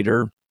is the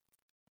leader,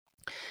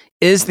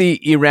 is the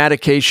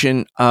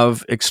eradication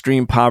of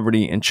extreme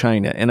poverty in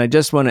China. And I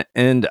just want to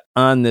end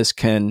on this,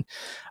 Ken.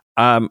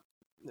 The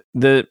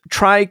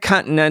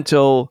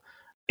Tricontinental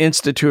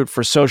Institute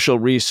for Social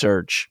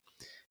Research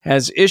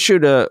has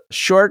issued a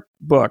short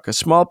book, a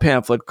small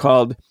pamphlet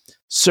called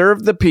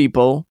Serve the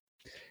People,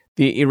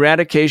 The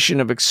Eradication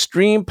of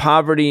Extreme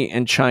Poverty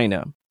in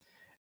China.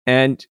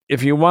 And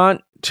if you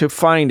want to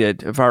find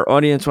it, if our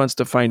audience wants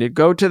to find it,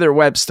 go to their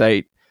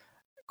website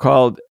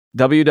called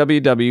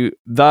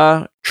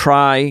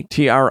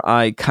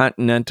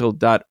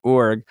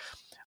www.tricontinental.org.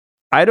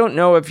 I don't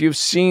know if you've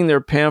seen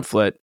their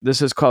pamphlet.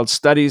 This is called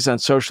Studies on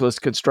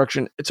Socialist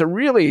Construction. It's a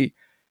really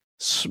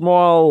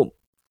small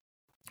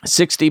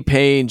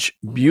 60-page,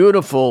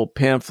 beautiful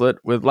pamphlet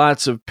with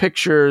lots of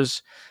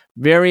pictures,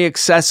 very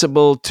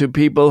accessible to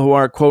people who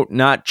are, quote,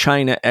 not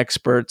China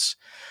experts.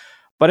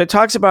 But it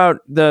talks about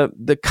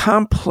the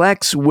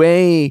complex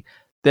way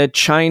that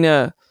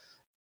China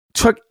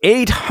took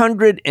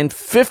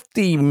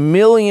 850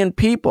 million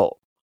people,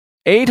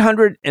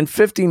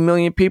 850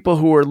 million people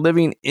who were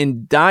living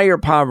in dire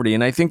poverty.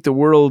 And I think the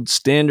world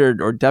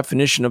standard or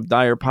definition of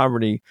dire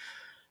poverty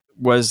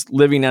was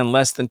living on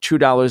less than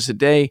 $2 a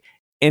day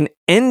and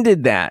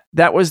ended that.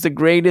 That was the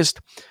greatest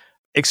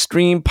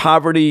extreme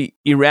poverty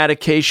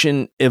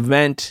eradication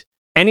event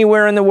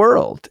anywhere in the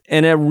world,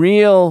 and a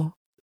real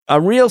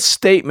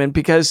statement,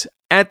 because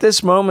at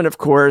this moment, of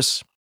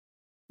course,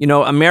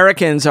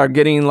 Americans are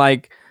getting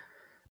like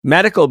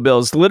medical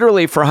bills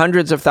literally for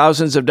hundreds of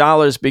thousands of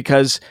dollars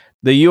because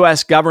the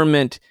U.S.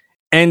 government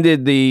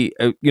ended the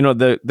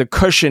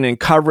cushion and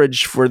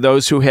coverage for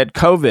those who had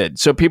COVID.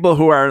 So people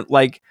who are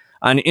like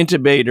on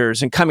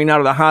intubators and coming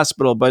out of the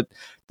hospital, but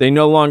they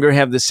no longer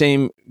have the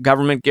same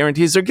government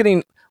guarantees, they're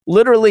getting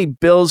literally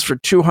bills for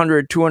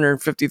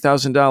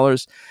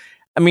 $250,000.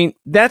 I mean,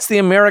 that's the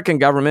American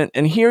government.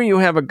 And here you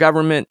have a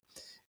government,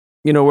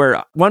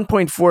 where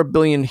 1.4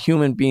 billion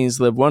human beings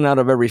live, 1 out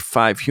of every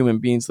 5 human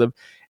beings live,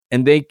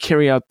 and they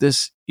carry out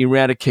this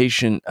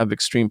eradication of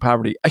extreme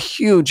poverty. A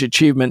huge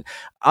achievement.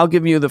 I'll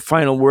give you the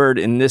final word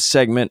in this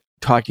segment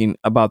talking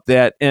about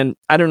that. And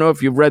I don't know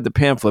if you've read the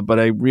pamphlet, but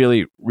I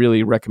really,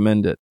 really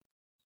recommend it.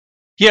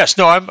 Yes,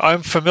 no,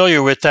 I'm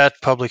familiar with that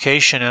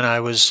publication, and I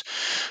was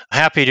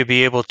happy to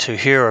be able to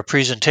hear a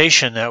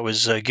presentation that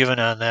was given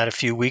on that a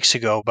few weeks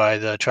ago by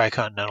the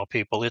Tricontinental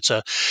people. It's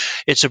a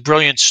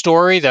brilliant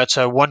story. That's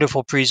a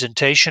wonderful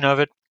presentation of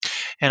it,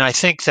 and I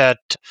think that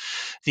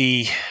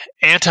the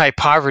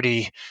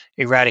anti-poverty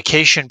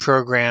eradication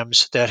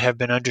programs that have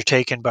been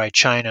undertaken by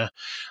China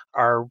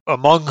are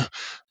among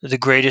the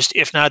greatest,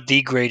 if not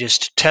the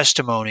greatest,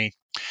 testimony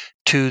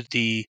to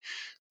the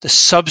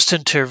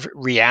substantive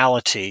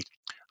reality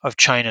of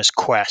China's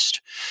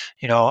quest.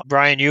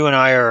 Brian, you and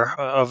I are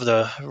of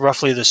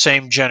roughly the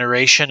same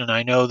generation, and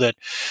I know that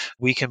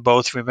we can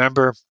both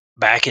remember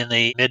back in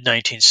the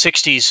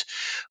mid-1960s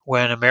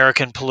when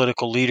American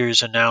political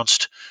leaders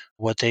announced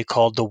what they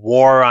called the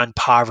war on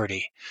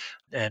poverty.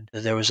 And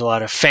there was a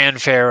lot of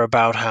fanfare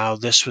about how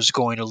this was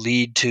going to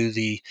lead to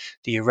the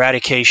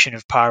eradication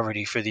of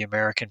poverty for the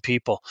American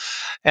people.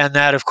 And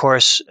that, of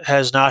course,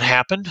 has not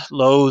happened,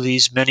 lo,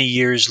 these many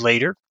years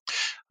later.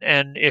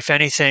 And if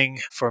anything,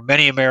 for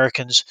many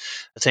Americans,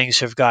 things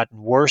have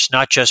gotten worse,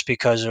 not just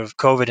because of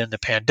COVID and the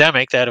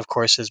pandemic. That, of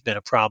course, has been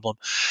a problem,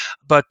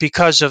 but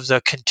because of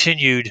the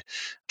continued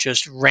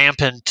just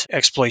rampant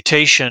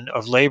exploitation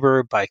of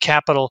labor by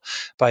capital,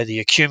 by the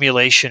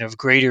accumulation of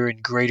greater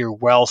and greater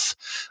wealth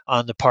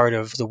on the part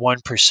of the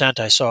 1%.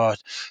 I saw a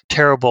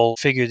terrible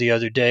figure the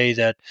other day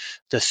that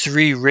the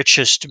 3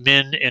 richest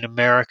men in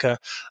America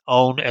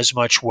own as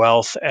much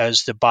wealth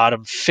as the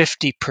bottom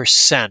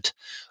 50%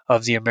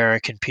 of the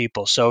American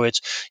people. So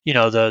it's,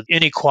 the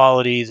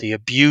inequality, the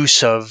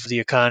abuse of the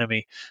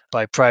economy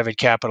by private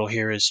capital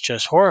here is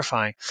just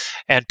horrifying.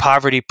 And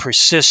poverty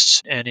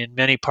persists, and in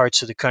many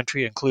parts of the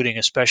country, including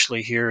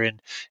especially here in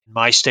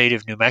my state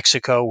of New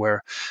Mexico,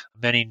 where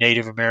many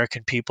Native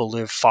American people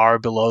live far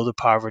below the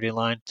poverty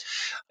line.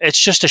 It's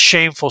just a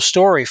shameful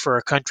story for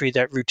a country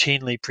that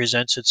routinely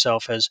presents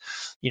itself as,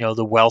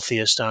 the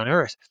wealthiest on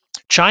earth.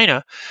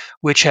 China,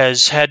 which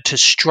has had to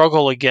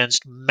struggle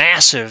against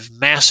massive,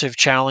 massive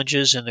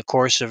challenges in the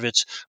course of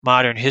its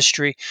modern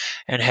history,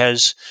 and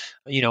has,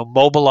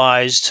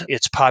 mobilized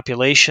its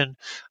population,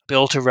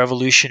 built a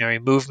revolutionary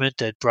movement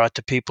that brought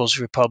the People's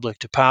Republic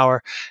to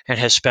power, and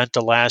has spent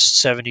the last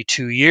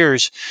 72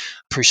 years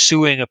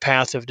pursuing a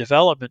path of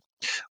development,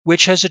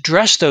 which has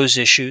addressed those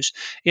issues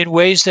in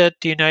ways that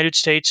the United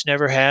States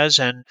never has,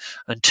 and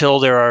until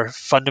there are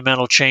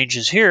fundamental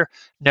changes here,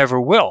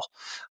 never will.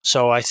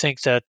 So I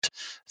think that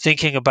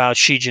thinking about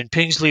Xi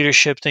Jinping's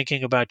leadership,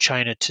 thinking about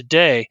China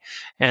today,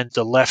 and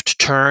the left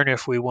turn,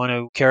 if we want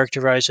to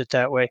characterize it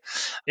that way,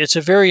 it's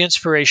a very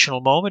inspirational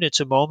moment.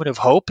 It's a moment of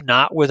hope,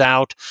 not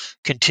without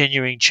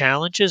continuing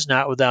challenges,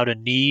 not without a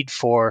need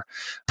for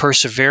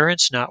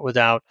perseverance, not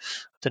without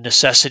the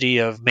necessity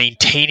of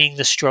maintaining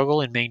the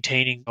struggle and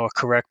maintaining a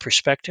correct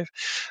perspective.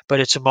 But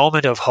it's a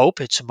moment of hope.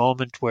 It's a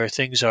moment where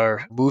things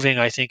are moving,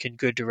 I think, in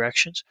good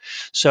directions.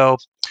 So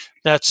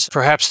that's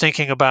perhaps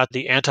thinking about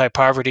the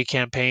anti-poverty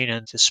campaign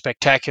and the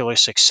spectacular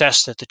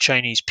success that the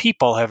Chinese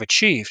people have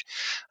achieved.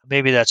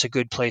 Maybe that's a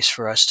good place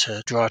for us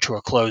to draw to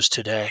a close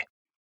today.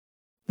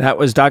 That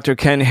was Dr.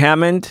 Ken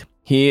Hammond.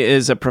 He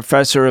is a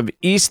professor of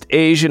East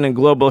Asian and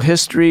Global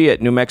History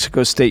at New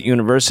Mexico State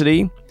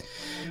University,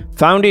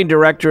 founding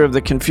director of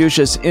the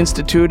Confucius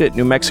Institute at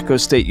New Mexico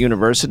State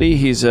University.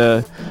 He's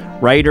a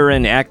writer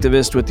and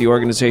activist with the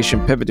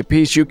organization Pivot to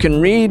Peace. You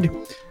can read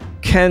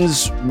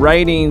Ken's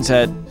writings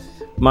at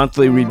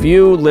Monthly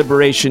Review,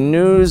 Liberation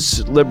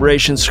News,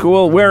 Liberation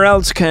School. Where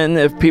else, Ken,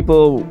 if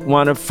people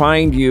want to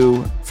find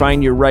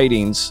your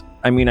writings?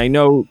 I mean, I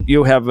know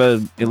you have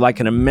an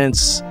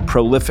immense,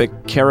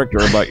 prolific character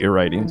about your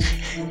writings.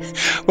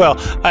 Well,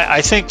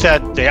 I think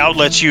that the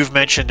outlets you've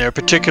mentioned there,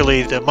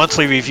 particularly the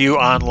Monthly Review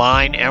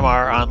Online,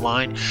 MR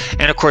Online,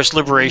 and of course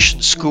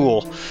Liberation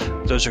School,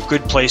 those are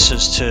good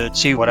places to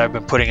see what I've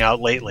been putting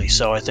out lately.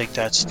 So I think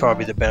that's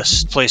probably the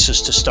best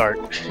places to start.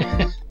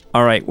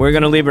 All right, we're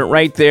going to leave it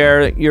right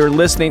there. You're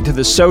listening to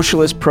the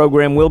Socialist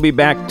Program. We'll be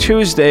back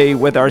Tuesday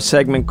with our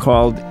segment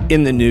called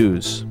In the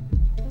News.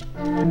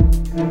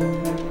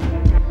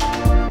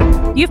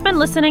 You've been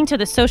listening to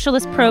The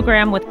Socialist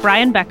Program with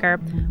Brian Becker,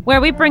 where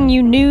we bring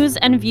you news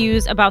and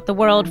views about the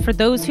world for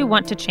those who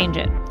want to change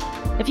it.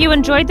 If you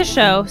enjoyed the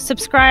show,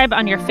 subscribe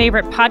on your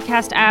favorite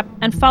podcast app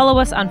and follow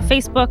us on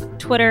Facebook,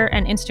 Twitter,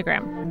 and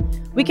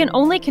Instagram. We can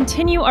only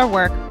continue our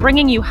work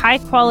bringing you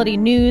high-quality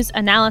news,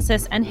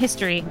 analysis, and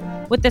history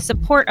with the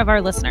support of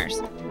our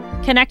listeners.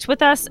 Connect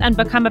with us and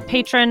become a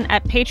patron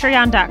at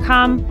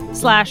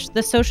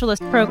patreon.com/The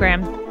Socialist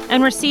Program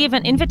and receive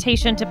an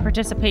invitation to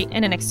participate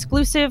in an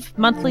exclusive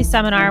monthly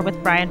seminar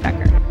with Brian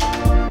Becker.